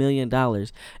 $262 million. And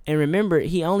remember,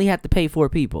 he only had to pay 4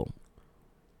 people,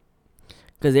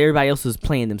 because everybody else was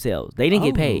playing themselves. They didn't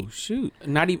get paid. Oh, shoot.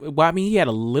 Not even. Well, I mean, he had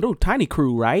a little tiny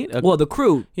crew, right? The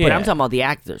crew. Yeah. But I'm talking about the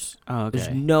actors. Oh, okay.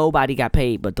 There's nobody got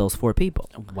paid but those 4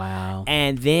 people. Wow.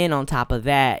 And then on top of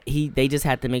that, they just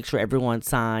had to make sure everyone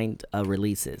signed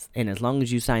releases. And as long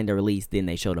as you signed a release, then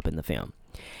they showed up in the film.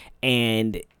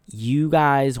 And you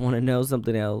guys want to know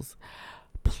something else?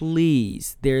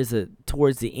 Please,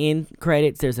 towards the end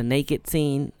credits, there's a naked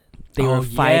scene. They were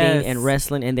fighting and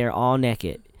wrestling, and they're all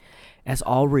naked. That's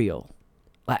all real.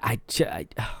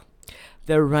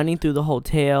 They're running through the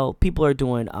hotel. People are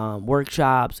doing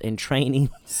workshops and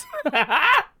trainings.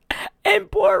 And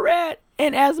Borat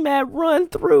and Azmat run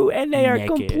through, and they are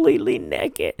completely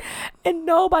naked. And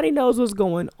nobody knows what's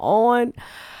going on.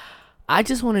 I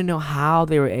just want to know how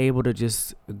they were able to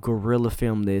just guerrilla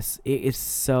film this. It is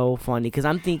so funny, because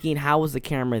I'm thinking, how was the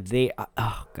camera there?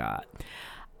 Oh, God.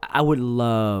 I would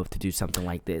love to do something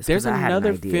like this. There's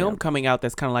another film coming out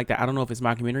that's kind of like that. I don't know if it's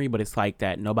mockumentary, but it's like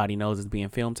that nobody knows it's being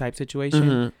filmed type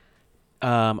situation.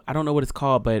 Mm-hmm. I don't know what it's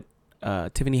called, but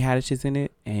Tiffany Haddish is in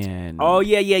it. And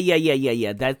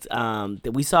yeah. That's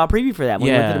we saw a preview for that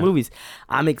when we went to the movies.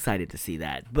 I'm excited to see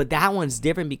that. But that one's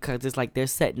different because it's like they're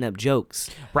setting up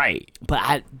jokes. Right. But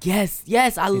I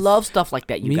love stuff like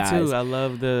that, you guys. Me too. I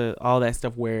love all that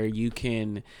stuff where you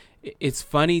can. It's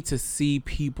funny to see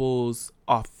people's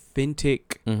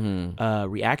authentic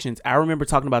reactions. I remember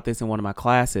talking about this in one of my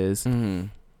classes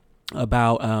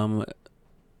about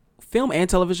film and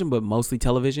television, but mostly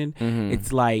television.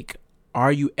 It's like,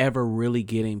 are you ever really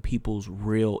getting people's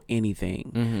real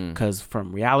anything? Because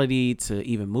from reality to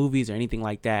even movies or anything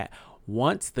like that,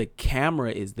 once the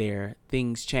camera is there,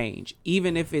 things change.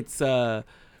 Even if it's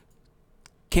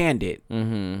candid,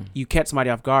 you catch somebody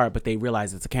off guard, but they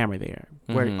realize it's a camera there.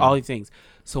 Where all these things.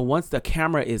 So once the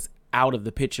camera is out of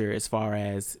the picture, as far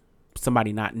as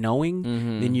somebody not knowing,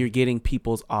 then you're getting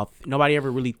people's nobody ever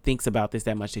really thinks about this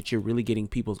that much, that you're really getting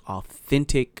people's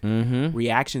authentic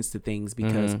reactions to things,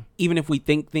 because even if we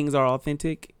think things are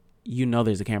authentic,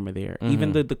 there's a camera there.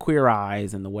 Even the queer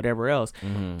eyes and the whatever else,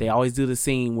 they always do the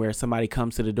scene where somebody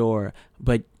comes to the door,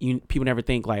 but people never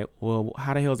think like, well,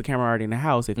 how the hell is the camera already in the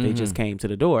house if they just came to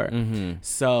the door?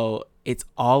 So it's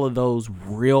all of those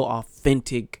real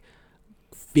authentic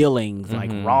feelings,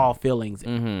 like raw feelings.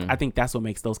 I think that's what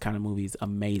makes those kind of movies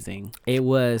amazing. It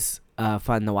was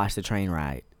fun to watch the train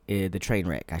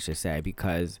wreck, I should say,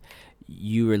 because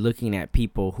you were looking at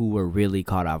people who were really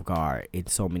caught off guard in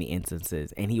so many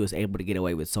instances, and he was able to get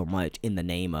away with so much in the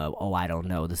name of, oh, I don't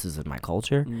know, this isn't my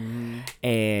culture.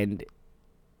 And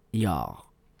y'all,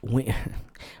 when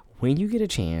you get a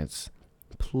chance,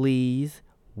 please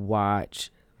watch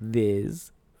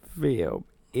this film.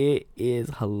 It is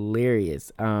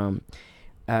hilarious. And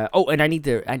I need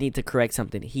to correct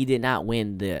something. He did not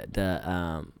win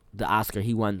the Oscar.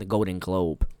 He won the Golden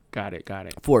Globe. Got it.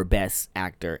 For Best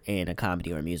Actor in a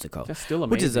Comedy or a Musical. That's still amazing.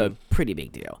 Which is a pretty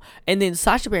big deal. And then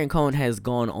Sacha Baron Cohen has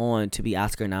gone on to be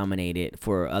Oscar nominated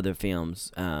for other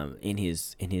films in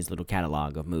his little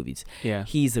catalog of movies. Yeah.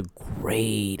 He's a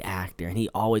great actor, and he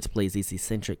always plays these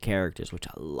eccentric characters, which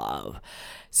I love.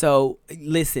 So,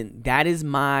 listen, that is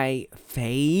my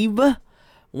fave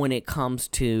when it comes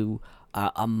to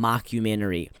a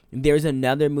mockumentary. There's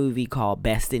another movie called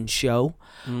Best in Show,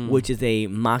 which is a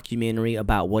mockumentary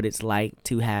about what it's like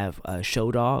to have show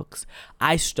dogs.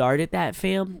 I started that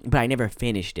film, but I never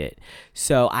finished it.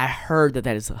 So I heard that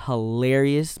is a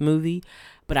hilarious movie,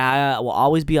 but I will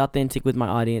always be authentic with my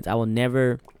audience. I will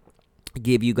never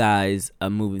give you guys a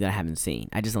movie that I haven't seen.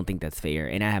 I just don't think that's fair,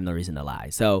 and I have no reason to lie.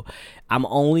 So I'm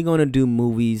only going to do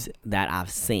movies that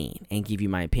I've seen and give you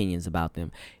my opinions about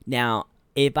them. Now,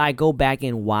 if I go back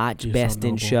and watch Best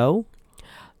in Show,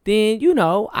 then,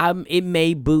 it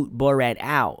may boot Borat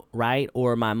out, right?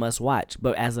 Or my must watch.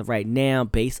 But as of right now,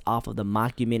 based off of the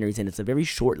mockumentaries, and it's a very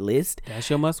short list. That's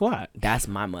your must watch. That's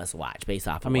my must watch based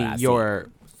off of your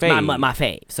fave. My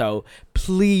fave. So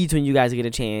please, when you guys get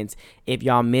a chance, if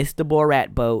y'all missed the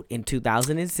Borat boat in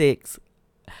 2006,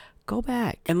 go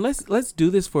back. And let's do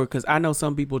this because I know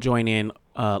some people join in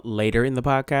later in the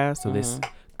podcast. So this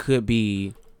could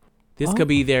be... This could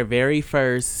be their very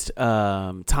first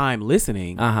time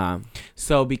listening.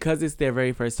 So because it's their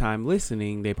very first time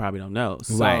listening, they probably don't know.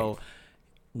 So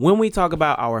when we talk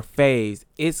about our faves,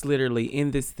 it's literally in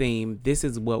this theme. This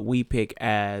is what we pick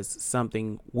as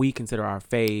something we consider our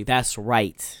fave. That's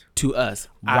right. To us.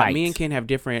 Me and Ken have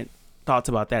different thoughts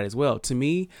about that as well. To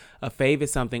me, a fave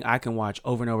is something I can watch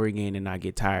over and over again and not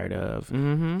get tired of.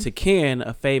 To Ken,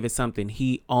 a fave is something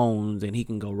he owns and he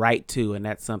can go right to, and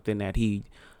that's something that he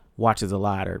watches a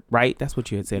lot, or right? That's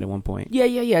what you had said at one point.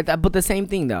 Yeah. But the same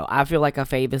thing though. I feel like a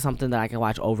fave is something that I can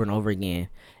watch over and over again.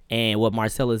 And what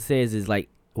Marcella says is like,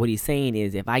 what he's saying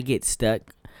is, if I get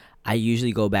stuck, I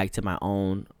usually go back to my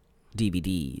own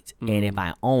DVDs, and if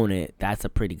I own it, that's a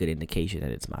pretty good indication that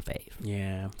it's my fave.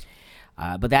 Yeah.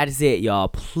 But that is it, y'all.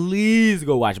 Please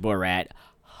go watch Borat.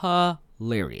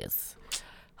 Hilarious.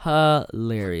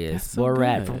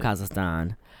 Borat from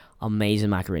Kazakhstan.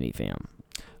 Amazing macaroni film.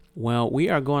 Well, we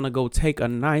are going to go take a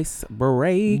nice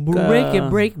break.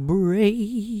 Break.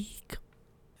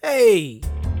 Hey,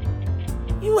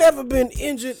 you ever been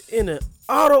injured in an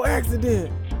auto accident?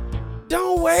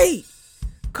 Don't wait.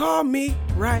 Call me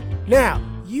right now.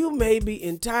 You may be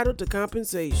entitled to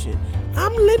compensation.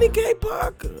 I'm Lenny K.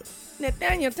 Parker.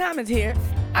 Nathaniel Thomas here.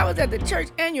 I was at the church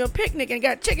annual picnic and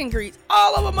got chicken grease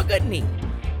all over my good knee.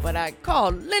 But I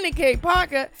called Lenny K.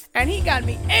 Parker and he got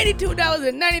me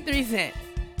 $82.93.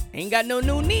 Ain't got no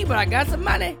new knee, but I got some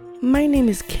money. My name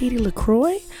is Katie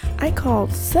LaCroix. I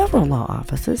called several law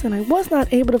offices and I was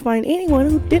not able to find anyone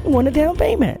who didn't want a down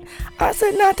payment. I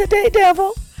said, not today,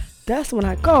 devil. That's when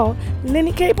I called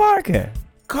Lenny K. Parker.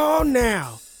 Call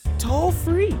now. Toll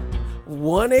free.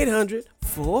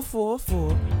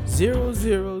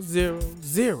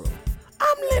 1-800-444-0000.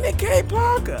 I'm Lenny K.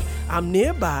 Parker. I'm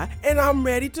nearby, and I'm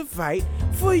ready to fight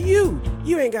for you.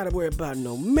 You ain't got to worry about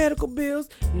no medical bills,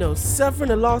 no suffering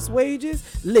or lost wages.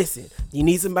 Listen, you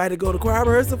need somebody to go to choir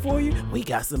rehearsal for you? We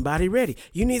got somebody ready.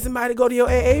 You need somebody to go to your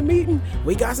AA meeting?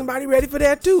 We got somebody ready for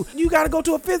that too. You got to go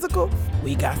to a physical?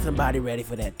 We got somebody ready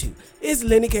for that too. It's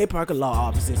Lenny K. Parker Law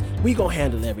Offices. We gonna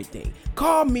handle everything.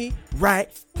 Call me right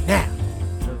now.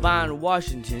 Devon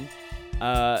Washington,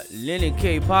 Lenny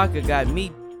K. Parker got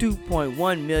me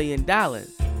 $2.1 million,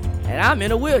 and I'm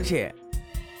in a wheelchair.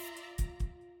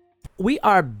 We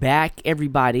are back,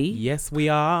 everybody. Yes, we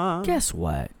are. Guess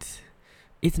what?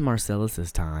 It's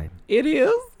Marcellus's time. It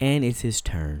is. And it's his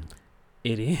turn.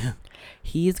 It is.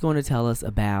 He is going to tell us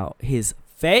about his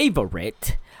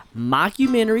favorite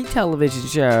mockumentary television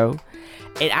show.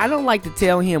 And I don't like to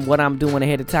tell him what I'm doing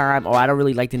ahead of time, or I don't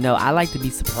really like to know. I like to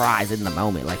be surprised in the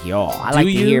moment, like y'all. I like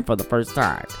to hear it for the first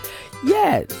time.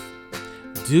 Yes.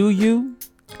 Do you?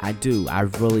 I do. I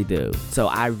really do. So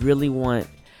I really want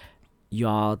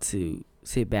y'all to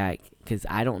sit back, because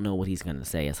I don't know what he's going to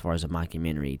say as far as a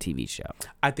mockumentary TV show.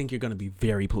 I think you're going to be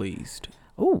very pleased.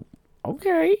 Oh,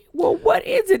 okay. Well, what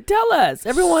is it? Tell us.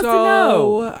 Everyone wants to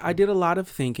know. I did a lot of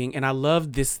thinking, and I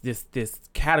love this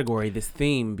category, this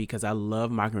theme, because I love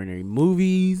mockumentary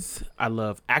movies. I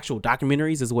love actual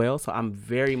documentaries as well. So I'm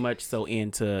very much so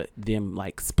into them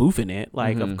like spoofing it,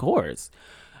 like, of course.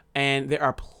 And there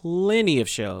are plenty of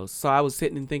shows. So I was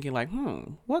sitting and thinking like,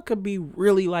 what could be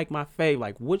really like my fave?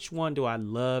 Like, which one do I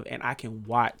love and I can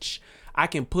watch? I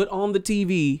can put on the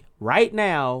TV right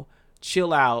now,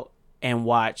 chill out, and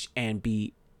watch and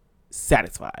be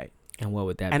satisfied. And what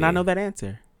would that be? And I know that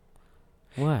answer.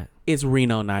 What? It's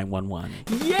Reno 911.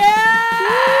 Yes!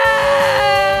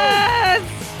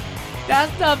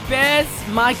 That's the best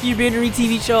mockumentary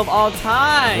TV show of all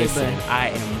time. Listen, I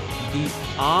am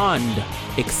beyond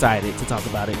excited to talk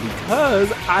about it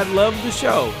because I love the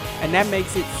show, and that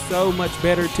makes it so much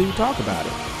better to talk about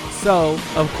it. So,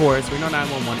 of course, Reno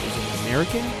 911 is an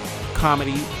American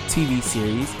comedy TV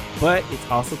series, but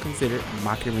it's also considered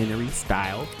mockumentary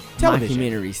style television.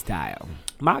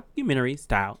 Mockumentary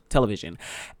style television.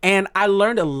 And I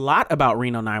learned a lot about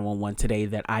Reno 911 today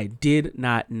that I did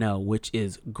not know, which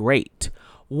is great.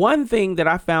 One thing that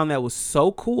I found that was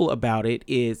so cool about it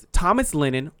is Thomas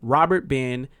Lennon, Robert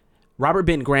Ben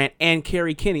Grant, and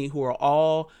Carrie Kinney, who are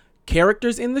all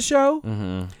characters in the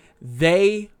show.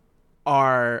 They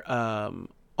are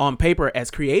on paper as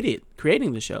creating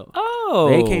the show. Oh.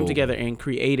 They came together and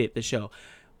created the show.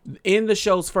 In the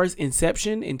show's first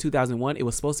inception in 2001, it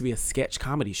was supposed to be a sketch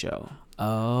comedy show.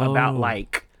 About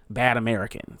like bad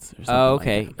Americans or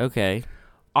something. Okay. Okay.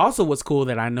 Also, what's cool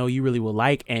that I know you really will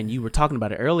like, and you were talking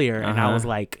about it earlier, and I was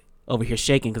like over here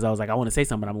shaking because I was like, I want to say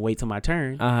something, but I'm gonna wait till my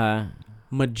turn.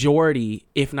 Majority,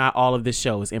 if not all of this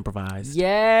show is improvised.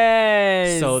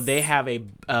 Yes. So they have a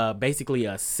basically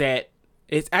a set.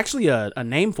 It's actually a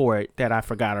name for it that I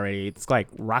forgot already. It's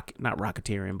like not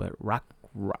rocketeering, but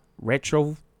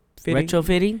retrofitting,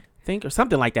 I think, or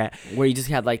something like that. Where you just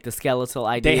have like the skeletal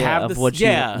idea they have of the, what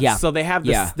yeah. you... Yeah. So they have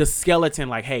the skeleton,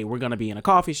 like, hey, we're going to be in a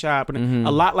coffee shop. And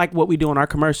a lot like what we do in our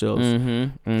commercials.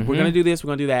 We're going to do this, we're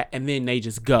going to do that. And then they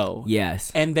just go.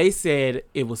 Yes. And they said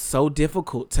it was so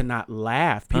difficult to not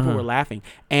laugh. People were laughing.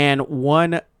 And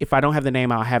one, if I don't have the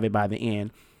name, I'll have it by the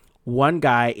end. One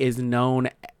guy is known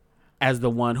as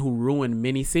the one who ruined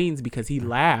many scenes because he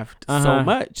laughed so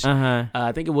much.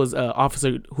 I think it was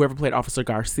whoever played Officer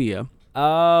Garcia.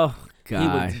 Oh, God. He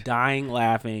was dying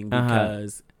laughing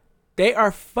because they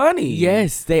are funny.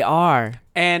 Yes, they are.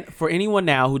 And for anyone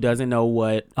now who doesn't know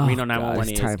what Reno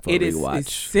 911 is, it is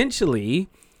essentially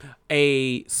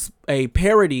a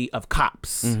parody of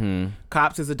Cops.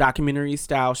 Cops is a documentary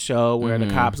style show where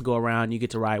the cops go around, you get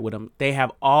to ride with them. They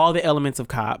have all the elements of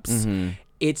Cops.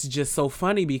 It's just so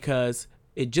funny because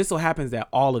it just so happens that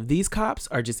all of these cops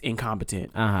are just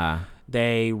incompetent.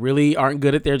 They really aren't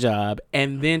good at their job.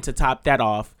 And then to top that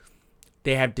off,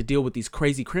 they have to deal with these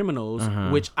crazy criminals,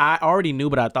 which I already knew,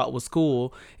 but I thought was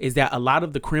cool, is that a lot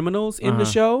of the criminals in the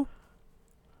show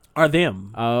are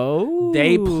them. Oh.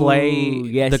 They play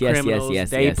the criminals. Yes,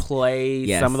 they play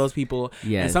some of those people.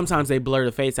 And sometimes they blur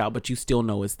the face out, but you still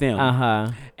know it's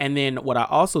them. And then what I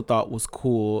also thought was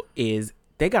cool is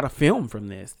they got a film from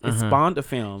this. It spawned a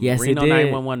film. Yes, Reno it did.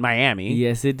 911 Miami.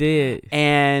 Yes, it did.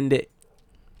 And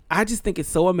I just think it's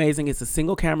so amazing. It's a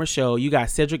single camera show. You got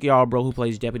Cedric Yarbrough, who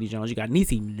plays Deputy Jones. You got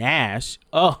Niecy Nash.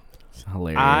 Oh, it's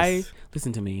hilarious.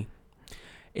 Listen to me.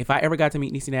 If I ever got to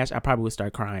meet Niecy Nash, I probably would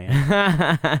start crying.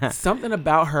 Something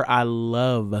about her I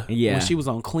love. Yeah. When she was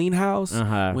on Clean House,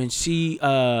 when she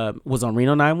was on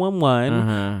Reno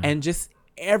 911, and just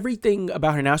everything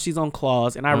about her. Now she's on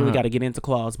Claws, and I really got to get into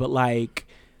Claws, but like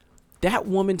that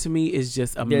woman to me is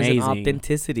just amazing. There's an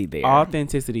authenticity there.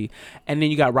 Authenticity. And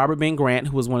then you got Robert Ben Grant,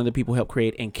 who was one of the people who helped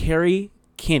create, and Carrie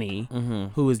Kinney,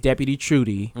 who is Deputy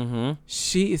Trudy.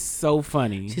 She is so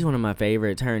funny. She's one of my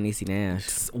favorites. Her and Niecy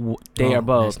Nash. They are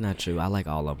both. That's not true. I like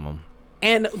all of them.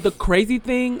 And the crazy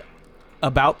thing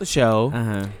about the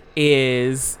show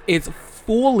is it's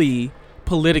fully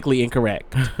politically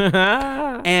incorrect.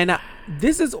 And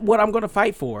this is what I'm going to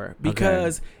fight for,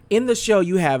 because in the show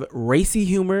you have racy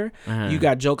humor, you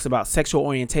got jokes about sexual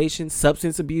orientation,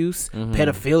 substance abuse,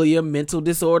 pedophilia, mental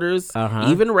disorders,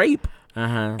 even rape.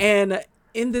 And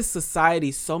in this society,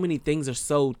 so many things are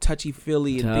so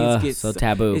touchy-feely and things get so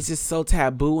taboo. It's just so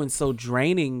taboo and so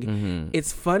draining.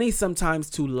 It's funny sometimes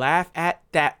to laugh at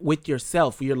that with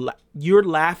yourself. You're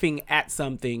laughing at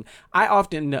something. I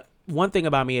often... One thing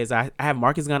about me is I have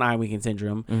Marcus Gunn eye winking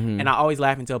syndrome, and I always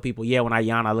laugh and tell people, yeah, when I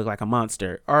yawn, I look like a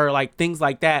monster, or like things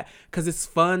like that, because it's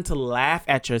fun to laugh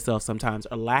at yourself sometimes,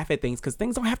 or laugh at things, because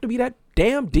things don't have to be that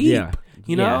damn deep.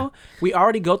 You know, we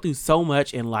already go through so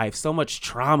much in life, so much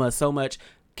trauma, so much.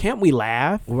 Can't we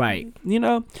laugh? Right. You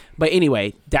know. But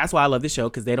anyway, that's why I love this show,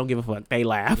 because they don't give a fuck. They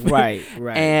laugh. Right.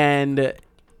 And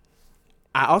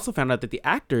I also found out that the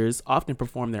actors often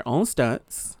perform their own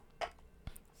stunts.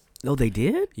 Oh, they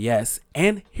did? Yes.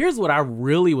 And here's what I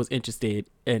really was interested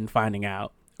in finding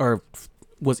out, or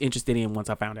was interested in once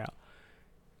I found out.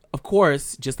 Of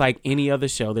course, just like any other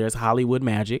show, there's Hollywood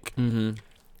magic.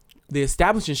 The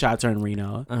establishing shots are in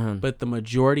Reno, but the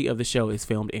majority of the show is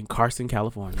filmed in Carson,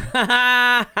 California.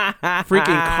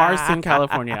 Freaking Carson,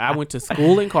 California. I went to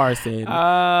school in Carson.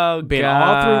 Oh, been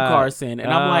all through Carson.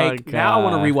 And I'm like, now I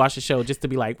want to rewatch the show just to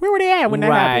be like, where were they at when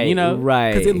that happened? You know?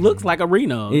 Right. Because it looks like a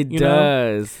Reno. It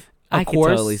does. I could course,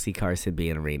 totally see Carson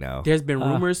being a Reno. There's been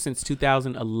rumors since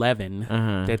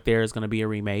 2011 that there's going to be a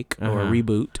remake or a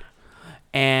reboot.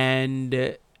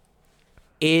 And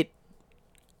I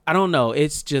don't know.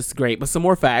 It's just great. But some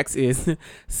more facts is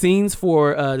scenes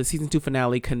for the season 2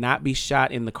 finale could not be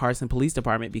shot in the Carson Police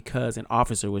Department because an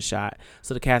officer was shot.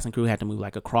 So the cast and crew had to move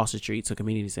like across the street to a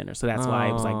community center. So that's why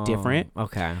it was like different.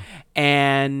 Okay.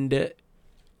 And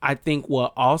I think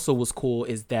what also was cool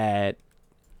is that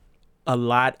a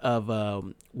lot of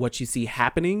what you see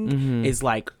happening is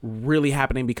like really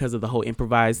happening because of the whole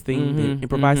improvised thing, the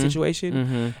improvised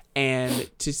situation.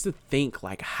 And just to think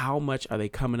like how much are they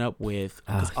coming up with,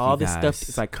 because all this stuff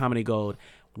is like comedy gold.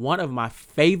 One of my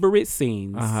favorite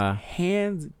scenes,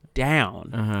 hands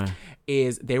down,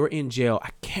 is they were in jail. I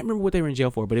can't remember what they were in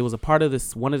jail for, but it was a part of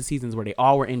this one of the seasons where they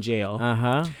all were in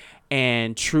jail.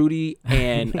 And Trudy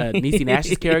and Niecy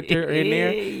Nash's character are in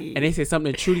there, and they said something,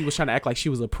 and Trudy was trying to act like she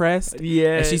was oppressed.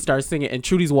 And she started singing, and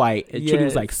Trudy's white, and Trudy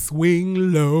was like,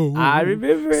 swing low, I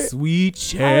remember it. Sweet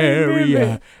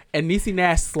chariot. And Niecy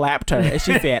Nash slapped her, and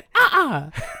she said,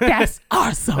 that's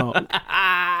our song.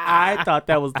 I thought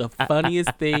that was the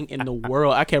funniest thing in the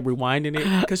world. I kept rewinding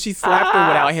it because she slapped her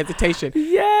without hesitation.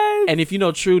 Yes. And if you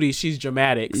know Trudy, she's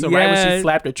dramatic. So right when she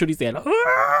slapped her, Trudy said,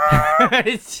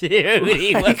 Trudy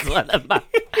was one of my...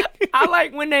 I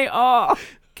like when they all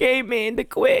came in to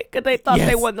quit because they thought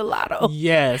they won the lotto.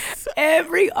 Yes.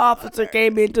 Every officer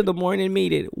came into the morning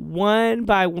meeting one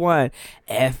by one.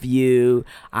 F you.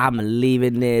 I'm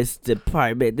leaving this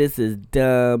department. This is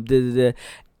dumb.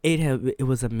 It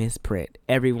was a misprint.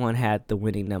 Everyone had the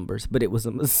winning numbers, but it was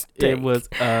a mistake. It was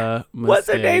a mistake. What's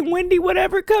her name? Wendy,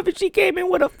 whatever cover. She came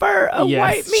in with a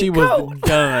white meat she coat. Was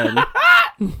done.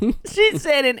 She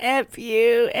said an F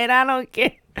you, and I don't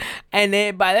care. And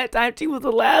then by that time, she was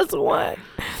the last one.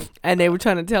 And they were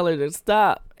trying to tell her to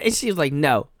stop. And she was like,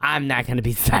 no, I'm not going to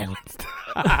be silenced.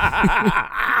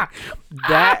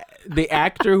 The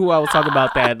actor who I was talking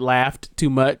about that laughed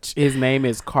too much, his name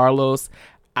is Carlos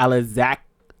Alazarki.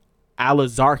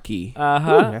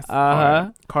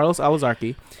 Carlos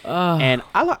Alazarki. And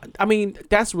I mean,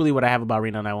 that's really what I have about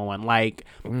Reno 911. Like,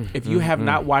 if you have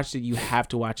not watched it, you have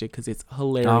to watch it because it's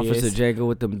hilarious. Officer Jacob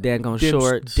with them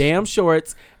shorts. Damn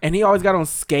shorts. And he always got on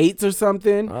skates or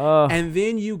something. And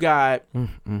then you got,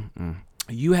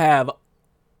 you have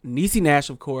Niecy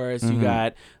Nash, of course. You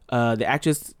got the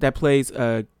actress that plays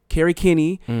Carrie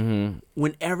Kinney.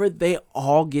 Whenever they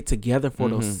all get together for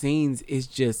those scenes,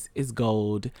 it's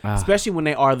gold. Especially when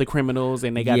they are the criminals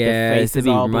and they got their faces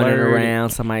all running blurred.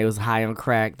 around. Somebody was high on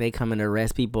crack. They come and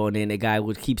arrest people, and then the guy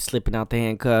would keep slipping out the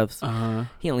handcuffs.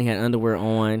 He only had underwear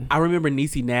on. I remember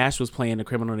Niecy Nash was playing the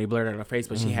criminal and they blurred out her face,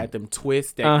 but she had them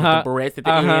twists with the barrettes at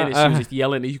the end, and she was just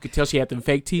yelling, and you could tell she had them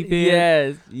fake teeth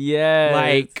in.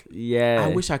 I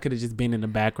wish I could have just been in the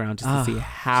background just to see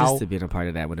how just to be a part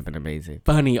of that would have been amazing.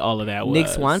 funny all of that was. Nick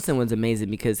Swanson was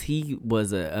amazing because he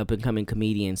was a up and coming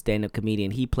comedian, stand up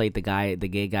comedian. He played the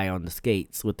gay guy on the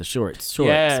skates with the shorts.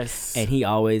 Yes. And he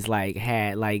always like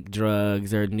had like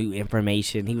drugs or new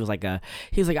information. He was like,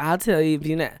 I'll tell you if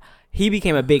you know. He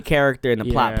became a big character in the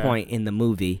plot point in the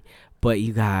movie. But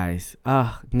you guys,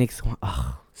 Nick's,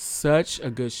 such a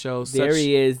good show. There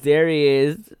he is. He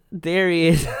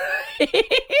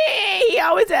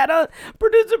always had on,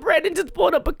 producer Brandon just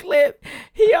pulled up a clip.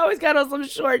 He always got on some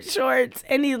short shorts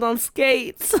and he's on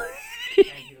skates.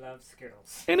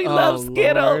 And he loves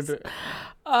Skittles. Lord.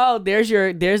 Oh, there's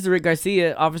Rick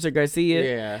Garcia, Officer Garcia.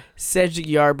 Yeah. Cedric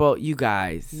Yarbo, you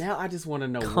guys. Now I just want to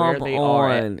know Come where they are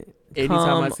at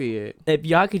anytime I Come- see it. If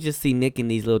y'all could just see Nick in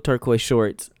these little turquoise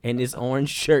shorts and this orange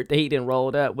shirt that he done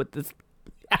rolled up with this.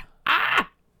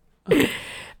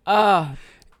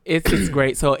 It's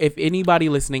great. So if anybody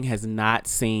listening has not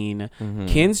seen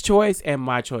Ken's Choice and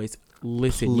My Choice,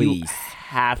 listen, you Please.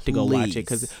 have to go watch it.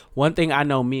 Because one thing I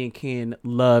know me and Ken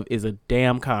love is a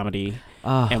damn comedy.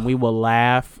 And we will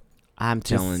laugh. I'm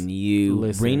telling you,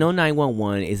 listen. Reno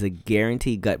 911 is a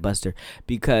guaranteed gut buster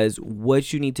because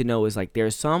what you need to know is like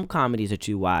there's some comedies that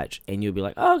you watch and you'll be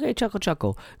like, oh, okay,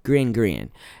 chuckle,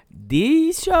 grin.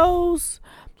 These shows,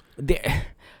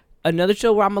 another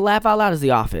show where I'm gonna laugh out loud is The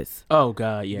Office. Oh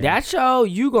God, yeah. That show,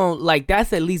 you gon' like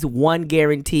that's at least one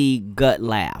guaranteed gut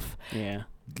laugh. Yeah.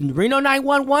 Reno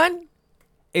 911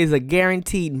 is a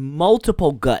guaranteed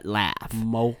multiple gut laugh.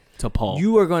 Multiple.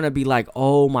 You are going to be like,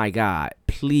 oh my God.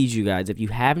 Please, you guys, if you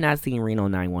have not seen Reno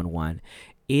 911,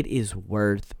 it is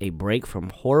worth a break from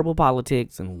horrible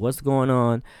politics and what's going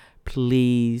on.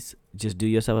 Please just do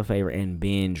yourself a favor and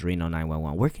binge Reno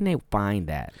 911. Where can they find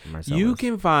that, Marcellus? You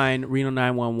can find Reno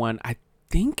 911. I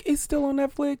think it's still on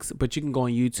Netflix, but you can go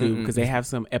on YouTube because they have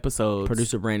some episodes.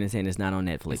 Producer Brandon saying it's not on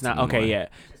Netflix. It's not anymore. okay. Yeah.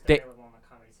 It's available on the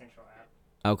Comedy Central app.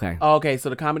 Okay. Okay, so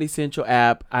the Comedy Central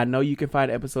app, I know you can find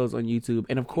episodes on YouTube,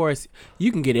 and of course,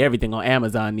 you can get everything on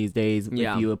Amazon these days if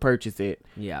you purchase it.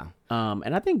 Yeah.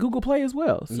 And I think Google Play as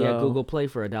well. So, Yeah, Google Play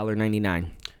for $1.99.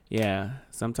 Yeah,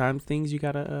 sometimes things you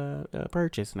gotta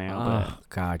purchase now. Oh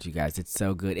God, you guys, it's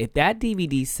so good. If that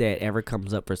DVD set ever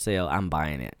comes up for sale, I'm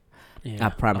buying it. Yeah. I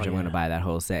promise I'm going to buy that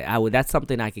whole set. That's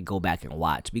something I could go back and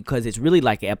watch because it's really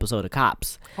like an episode of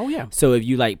Cops. Oh yeah. So if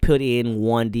you like put in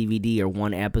one DVD or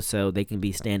one episode, they can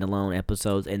be standalone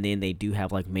episodes, and then they do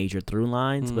have like major through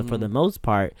lines. But for the most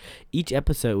part, each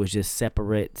episode was just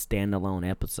separate standalone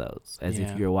episodes, as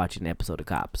if you're watching an episode of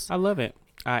Cops. I love it.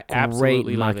 I Great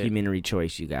absolutely love it. mockumentary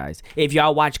choice, you guys. If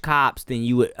y'all watch Cops, then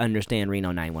you would understand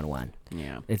Reno 911.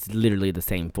 Yeah. It's literally the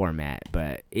same format,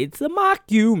 but it's a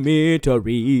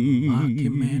mockumentary.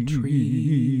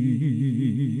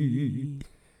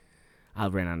 I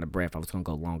ran out of breath. I was going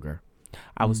to go longer.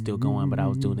 I was still going, but I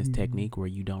was doing this technique where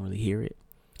you don't really hear it.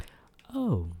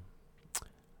 Oh.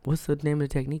 What's the name of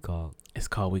the technique called? It's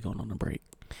called We Going on a Break.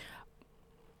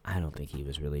 I don't think he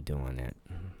was really doing it.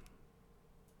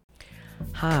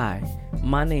 Hi,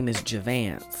 my name is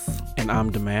Javance. And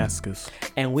I'm Damascus.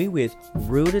 And we with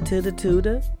Rooter to the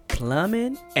Tutor,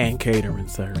 Plumbing, and Catering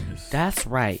Service. That's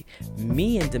right.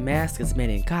 Me and Damascus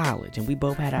met in college, and we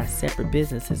both had our separate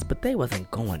businesses, but they wasn't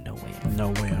going nowhere.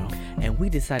 Nowhere. And we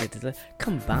decided to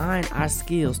combine our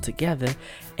skills together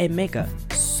and make a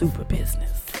super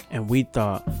business. And we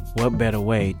thought, what better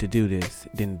way to do this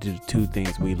than to do the two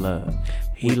things we love?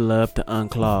 He loved to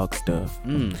unclog stuff,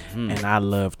 and I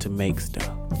love to make stuff.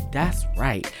 That's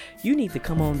right. You need to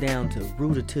come on down to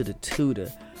Rooter to the Tutor,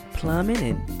 Plumbing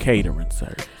and Catering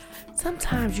Service.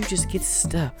 Sometimes you just get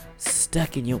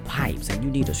stuck in your pipes, and you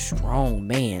need a strong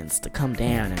man's to come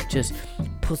down and just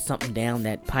put something down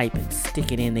that pipe and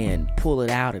stick it in there and pull it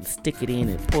out and stick it in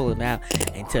and pull it out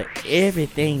until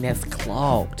everything that's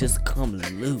clogged just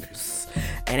comes loose.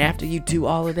 And after you do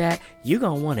all of that, you're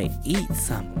going to want to eat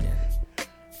something.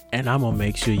 And I'm going to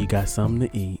make sure you got something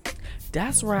to eat.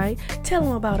 That's right. Tell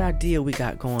them about our deal we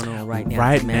got going on right now.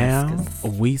 Right now,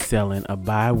 we selling a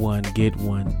buy one, get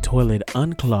one toilet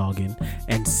unclogging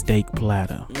and steak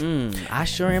platter. I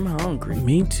sure am hungry.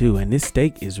 Me too. And this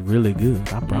steak is really good.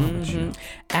 I promise you.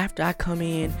 After I come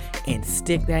in and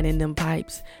stick that in them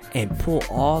pipes and pull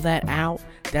all that out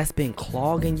that's been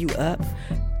clogging you up,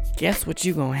 guess what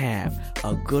you gonna have?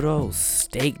 A good old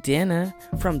steak dinner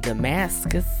from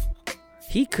Damascus.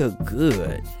 He cooked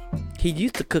good. He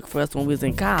used to cook for us when we was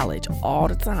in college all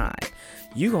the time.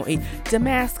 You gonna eat.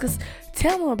 Damascus,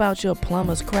 tell them about your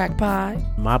plumber's crack pie.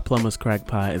 My plumber's crack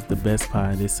pie is the best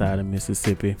pie this side of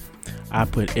Mississippi. I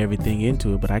put everything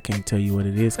into it, but I can't tell you what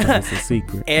it is because it's a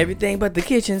secret. Everything but the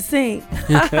kitchen sink.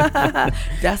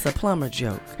 That's a plumber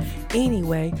joke.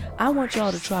 Anyway, I want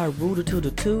y'all to try Rooter to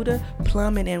the Tutor,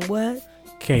 Plumbing and what?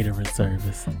 catering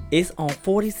service. It's on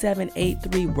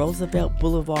 4783 Roosevelt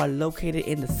Boulevard, located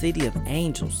in the city of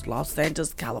Angels, Los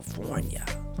Angeles, California.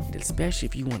 And especially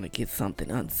if you want to get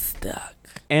something unstuck.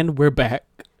 And we're back.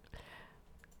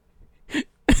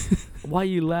 Why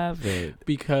you laughing?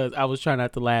 Because I was trying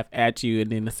not to laugh at you,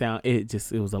 and then the sound, it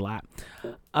was a lot.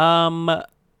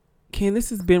 Ken, this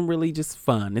has been really just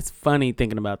fun. It's funny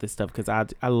thinking about this stuff because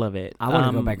I love it. I want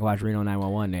to go back and watch Reno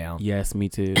 911 now. Yes, me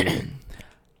too.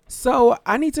 So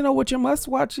I need to know what your must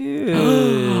watch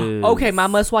is. Okay, my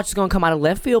must watch is gonna come out of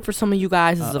left field for some of you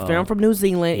guys. This is a film from New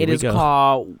Zealand. It is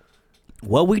called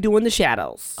What We Do in the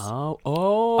Shadows. Oh.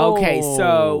 Okay,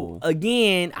 so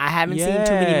again, I haven't seen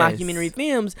too many mockumentary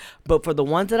films, but for the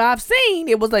ones that I've seen,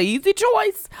 it was an easy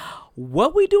choice.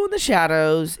 What We Do in the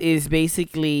Shadows is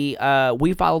basically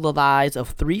we follow the lives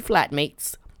of 3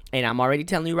 flatmates. And I'm already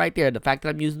telling you right there, the fact that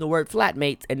I'm using the word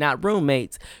flatmates and not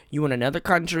roommates, you in another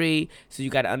country, so you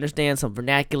got to understand some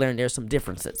vernacular, and there's some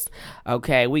differences.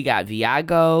 Okay, we got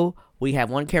Viago, we have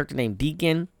one character named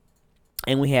Deacon,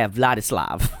 and we have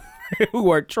Vladislav, who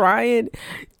are trying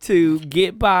to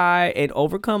get by and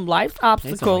overcome life's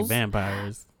obstacles. They sound like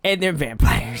vampires. And they're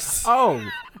vampires. Oh,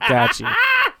 gotcha.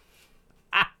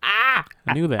 I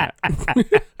knew that.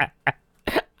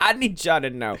 I need y'all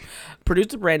to know.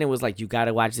 Producer Brandon was like, you got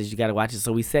to watch this. You got to watch it.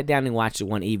 So we sat down and watched it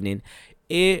one evening.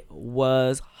 It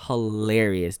was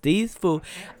hilarious. These fools.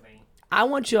 I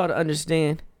want y'all to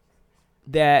understand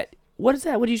that. What is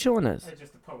that? What are you showing us? It's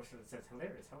just a poster that says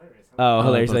hilarious. Oh,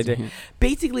 hilarious.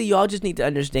 Basically, y'all just need to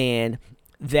understand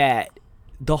that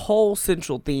the whole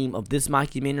central theme of this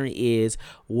mockumentary is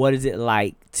what is it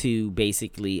like to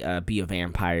basically be a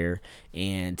vampire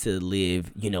and to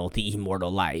live, the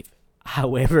immortal life.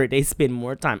 However, they spend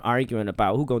more time arguing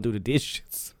about who gonna do the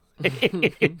dishes. Because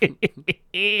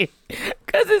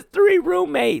it's 3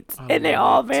 roommates and they're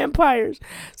all vampires.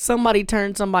 Somebody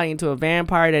turned somebody into a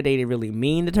vampire that they didn't really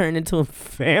mean to turn into a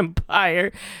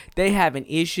vampire. They having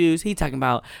issues. He talking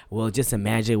about, well, just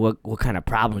imagine what kind of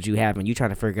problems you have when you trying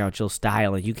to figure out your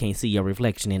style and you can't see your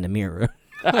reflection in the mirror.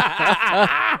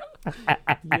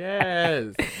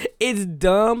 Yes. It's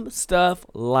dumb stuff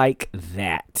like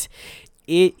that.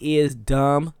 It is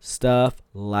dumb stuff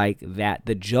like that.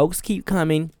 The jokes keep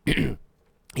coming.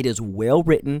 It is well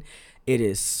written. It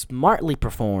is smartly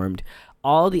performed.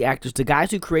 All the actors, the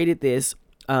guys who created this,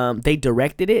 they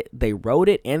directed it, they wrote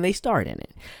it, and they starred in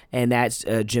it. And that's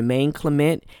Jermaine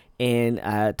Clement and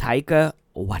Taika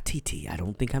Waititi. I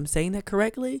don't think I'm saying that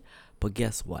correctly, but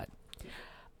guess what?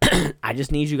 I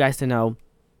just need you guys to know.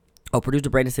 Oh, producer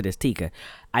Brandon said it's Tika.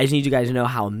 I just need you guys to know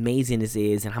how amazing this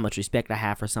is and how much respect I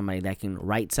have for somebody that can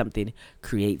write something,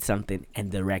 create something, and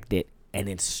direct it, and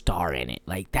then star in it.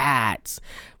 Like, that's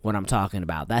what I'm talking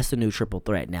about. That's the new triple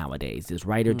threat nowadays. Is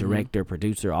writer, director,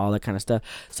 producer, all that kind of stuff.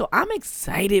 So I'm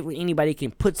excited when anybody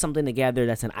can put something together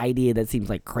that's an idea that seems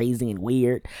like crazy and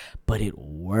weird, but it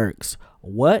works.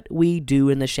 What We Do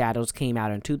in the Shadows came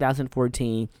out in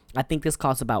 2014. I think this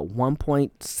cost about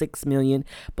 $1.6 million,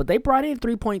 but they brought in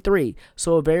 3.3,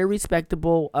 so a very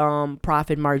respectable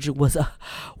profit margin was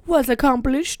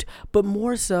accomplished. But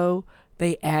more so,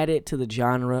 they added to the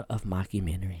genre of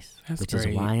mockumentaries, which is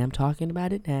why I'm talking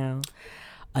about it now.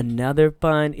 Another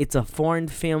fun. It's a foreign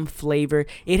film flavor.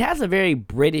 It has a very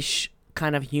British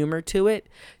kind of humor to it.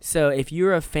 So if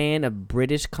you're a fan of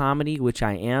British comedy, which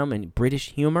I am, and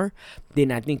British humor,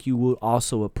 then I think you will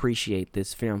also appreciate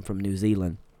this film from New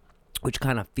Zealand, which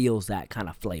kind of feels that kind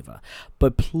of flavor.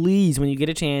 But please, when you get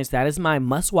a chance, that is my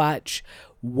must watch.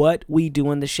 What We Do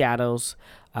in the Shadows,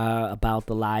 about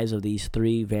the lives of these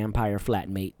 3 vampire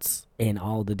flatmates and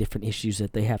all the different issues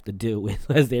that they have to deal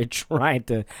with as they're trying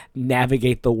to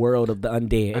navigate the world of the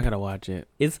undead. I gotta watch it.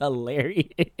 It's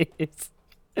hilarious.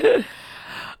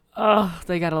 Oh,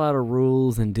 they got a lot of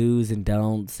rules and do's and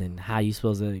don'ts and how you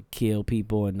supposed to kill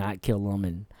people and not kill them,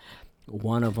 and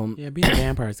one of them. Yeah, being a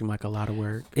vampire seems like a lot of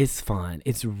work. It's fun.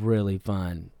 It's really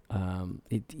fun.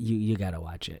 You gotta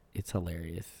watch it. It's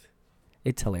hilarious.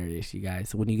 It's hilarious, you guys.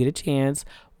 So when you get a chance,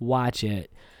 watch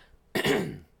it.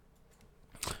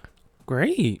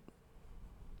 Great.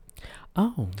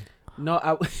 Oh.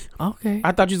 No, Okay.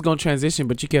 I thought you was gonna transition,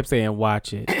 but you kept saying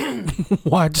watch it.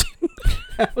 Watch it.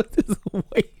 I was just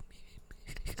waiting.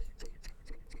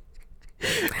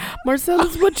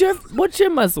 Marcellus, what's your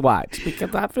must watch?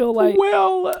 Because I feel like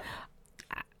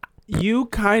you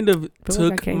kind of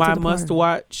took my must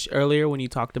watch earlier when you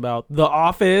talked about The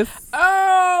Office.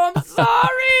 Oh, I'm sorry.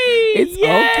 It's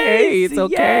okay. It's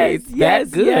okay. It's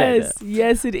that good.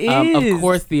 Yes, it is. Of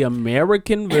course, the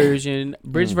American version,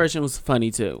 British version was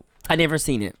funny too. I never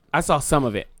seen it. I saw some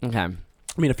of it. Okay. I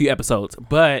mean, a few episodes,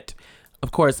 but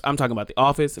Of course, I'm talking about The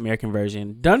Office, American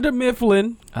version. Dunder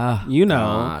Mifflin, you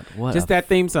know, God, just that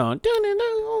theme song.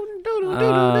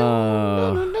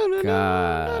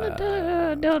 God.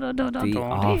 The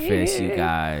Office, you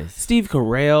guys. Steve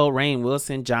Carell, Rainn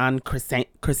Wilson, John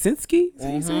Krasinski,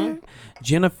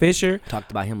 Jenna Fisher. Talked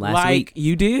about him last week. Like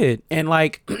you did, and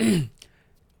like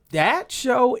that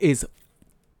show is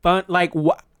fun. Like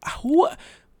who?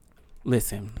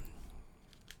 Listen,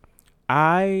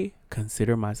 I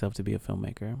consider myself to be a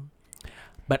filmmaker,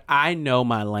 but I know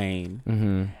my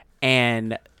lane.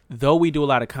 And though we do a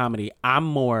lot of comedy, I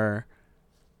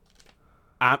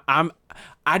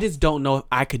just don't know if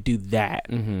I could do that.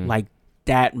 Like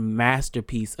that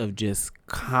masterpiece of just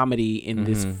comedy in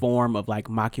this form of like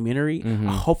mockumentary.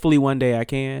 Hopefully one day I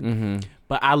can.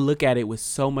 But I look at it with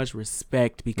so much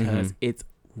respect because it's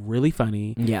really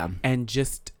funny. Yeah. And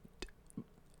just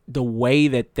the way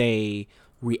that they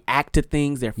react to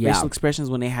things, their facial expressions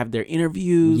when they have their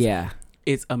interviews. Yeah.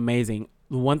 It's amazing.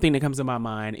 The one thing that comes to my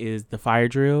mind is the fire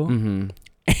drill. And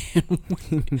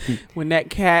when that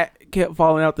cat kept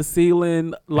falling out the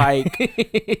ceiling, like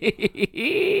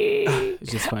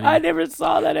it's just funny. I never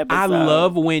saw that episode. I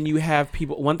love when you have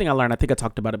people. One thing I learned, I think I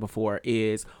talked about it before,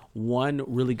 is one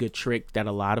really good trick that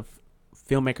a lot of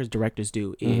filmmakers, directors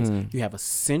do is you have a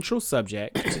central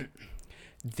subject.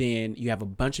 Then you have a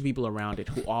bunch of people around it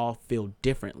who all feel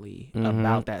differently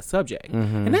about that subject.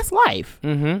 And that's life.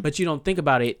 But you don't think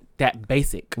about it that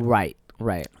basic. Right.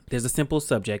 There's a simple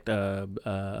subject, the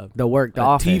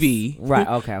office. TV. Right,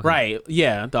 okay. Right,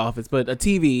 yeah, the office, but a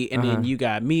TV, and then you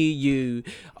got me, you,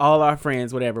 all our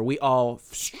friends, whatever. We all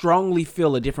strongly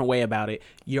feel a different way about it.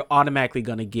 You're automatically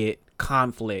going to get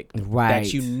conflict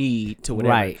that you need to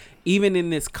whatever. Right. Even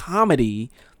in this comedy,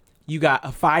 you got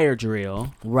a fire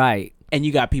drill. Right. And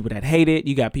you got people that hate it.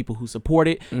 You got people who support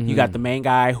it. You got the main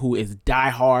guy who is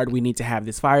diehard. We need to have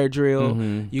this fire drill.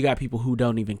 You got people who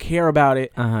don't even care about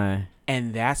it.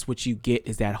 And that's what you get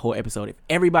is that whole episode. If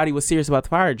everybody was serious about the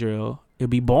fire drill, it'd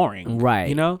be boring. Right.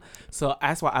 You know? So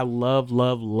that's why I love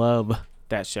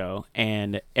that show.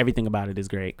 And everything about it is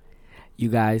great. You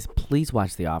guys, please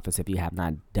watch The Office if you have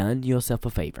not done yourself a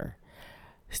favor.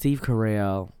 Steve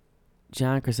Carell,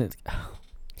 John Krasinski.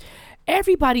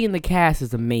 Everybody in the cast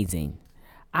is amazing.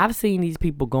 I've seen these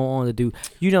people go on to do,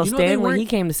 Stanley, he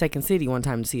came to Second City one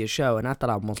time to see a show, and I thought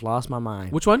I almost lost my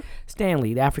mind. Which one?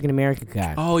 Stanley, the African-American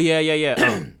guy. Oh, yeah.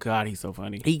 Oh, God, he's so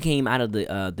funny. He came out of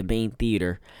the main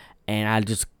theater, and I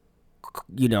just,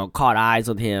 caught eyes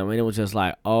on him, and it was just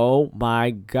like, oh,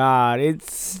 my God,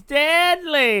 it's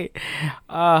Stanley.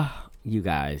 You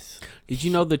guys. Did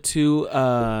you know the two,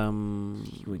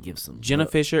 would give some Jenna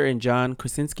Fisher and John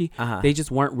Krasinski, they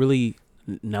just weren't really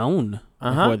known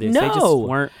before this. They just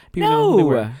weren't, people didn't know who they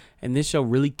were. And this show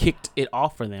really kicked it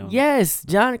off for them. Yes,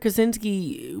 John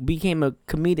Krasinski became a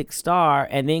comedic star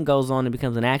and then goes on and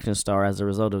becomes an action star as a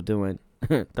result of doing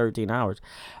 13 Hours.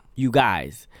 You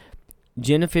guys,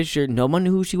 Jenna Fisher, no one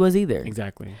knew who she was either.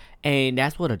 Exactly. And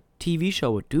that's what a TV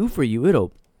show would do for you.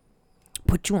 It'll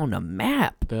put you on the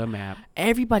map. The map.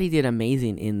 Everybody did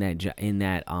amazing in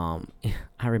that.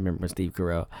 I remember Steve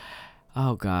Carell.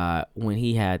 Oh God, when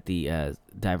he had the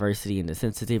diversity and the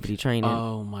sensitivity training.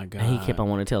 Oh my God. And he kept on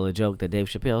wanting to tell a joke that Dave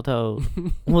Chappelle told.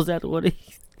 Was that what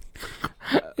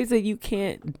he said? You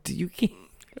can't.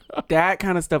 That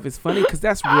kind of stuff is funny because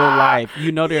that's real life.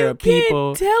 There are people.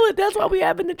 You can't tell it. That's why we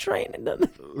having the training.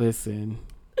 Listen.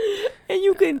 And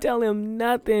you couldn't tell him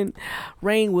nothing.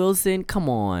 Rainn Wilson, come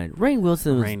on. Rainn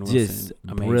Wilson was just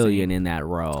brilliant in that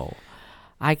role.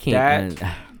 I can't.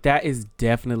 That is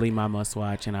definitely my must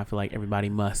watch, and I feel like everybody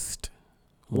must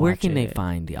watch Where can they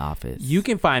find The Office? You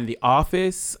can find The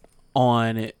Office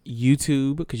on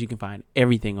YouTube because you can find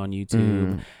everything on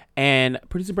YouTube. And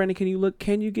producer Brandon,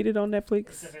 can you get it on Netflix?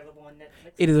 It's available on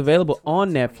Netflix. It is available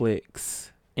on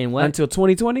Netflix. And what? Until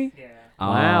 2020? Yeah.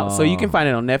 Wow. So you can find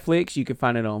it on Netflix. You can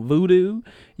find it on Vudu.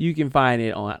 You can find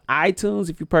it on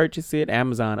iTunes if you purchase it.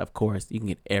 Amazon, of course. You can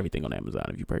get everything on Amazon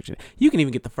if you purchase it. You can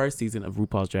even get the first season of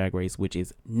RuPaul's Drag Race, which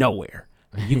is nowhere.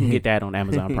 You can get that on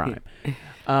Amazon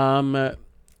Prime.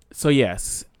 So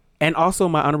yes. And also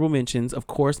my honorable mentions, of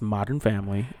course, Modern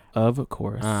Family, of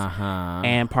course,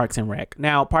 and Parks and Rec.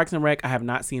 Now, Parks and Rec I have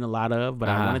not seen a lot of, but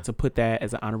I wanted to put that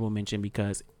as an honorable mention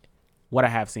because what I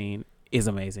have seen is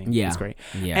amazing. Yeah. It's great.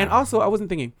 Yeah. And also, I wasn't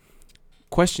thinking,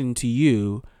 question to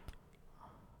you,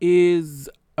 is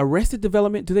Arrested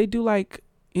Development, do they do like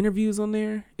interviews on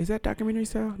there? Is that documentary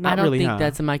style? Not really, think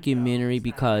that's a mockumentary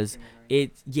because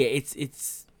it's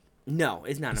not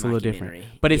a mockumentary. A little different.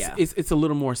 But it's a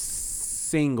little more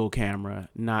single camera,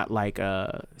 not like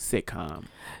a sitcom.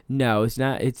 No, it's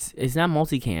not. It's not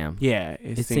multicam. Yeah,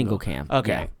 it's single cam.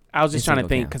 Okay. I was just It's trying to single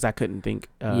think cam. because I couldn't think.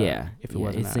 If it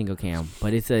wasn't. It's single cam,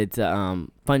 but it's a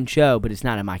fun show, but it's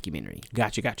not a mockumentary.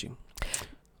 Got you.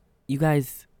 You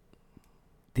guys,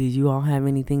 did you all have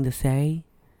anything to say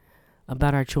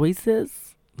about our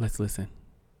choices? Let's listen.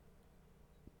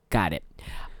 Got it.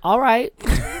 All right.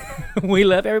 We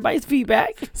love everybody's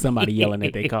feedback. Somebody yelling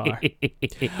at their car.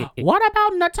 What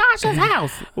about Natasha's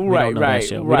house? We don't know that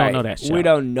show. We don't know that show. We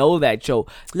don't know that show.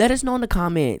 Let us know in the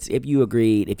comments if you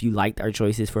agreed, if you liked our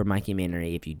choices for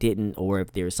mockumentary, if you didn't, or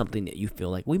if there's something that you feel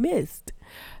like we missed.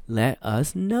 Let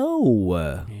us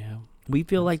know. Yeah. We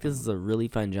feel like this is a really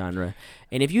fun genre.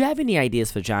 And if you have any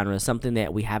ideas for genre, something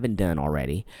that we haven't done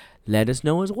already, let us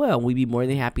know as well. We'd be more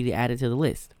than happy to add it to the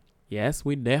list. Yes,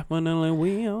 we definitely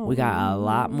will. We got a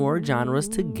lot more genres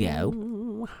to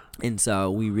go. And so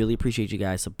we really appreciate you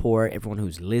guys' support, everyone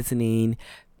who's listening.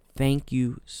 Thank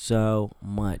you so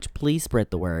much. Please spread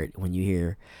the word when you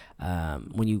hear,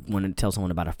 when you want to tell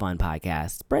someone about a fun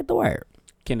podcast. Spread the word.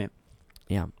 Kenneth.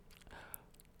 Yeah.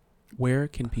 Where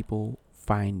can people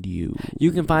find you?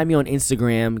 You can find me on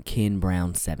Instagram,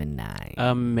 KenBrown79.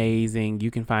 Amazing.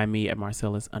 You can find me at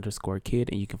Marcellus_kid,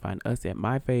 and you can find us at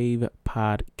My Fave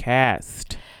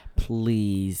Podcast.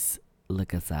 Please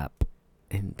look us up.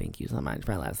 And thank you so much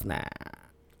for listening.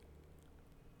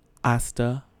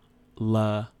 Hasta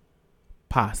la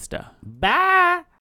pasta. Bye.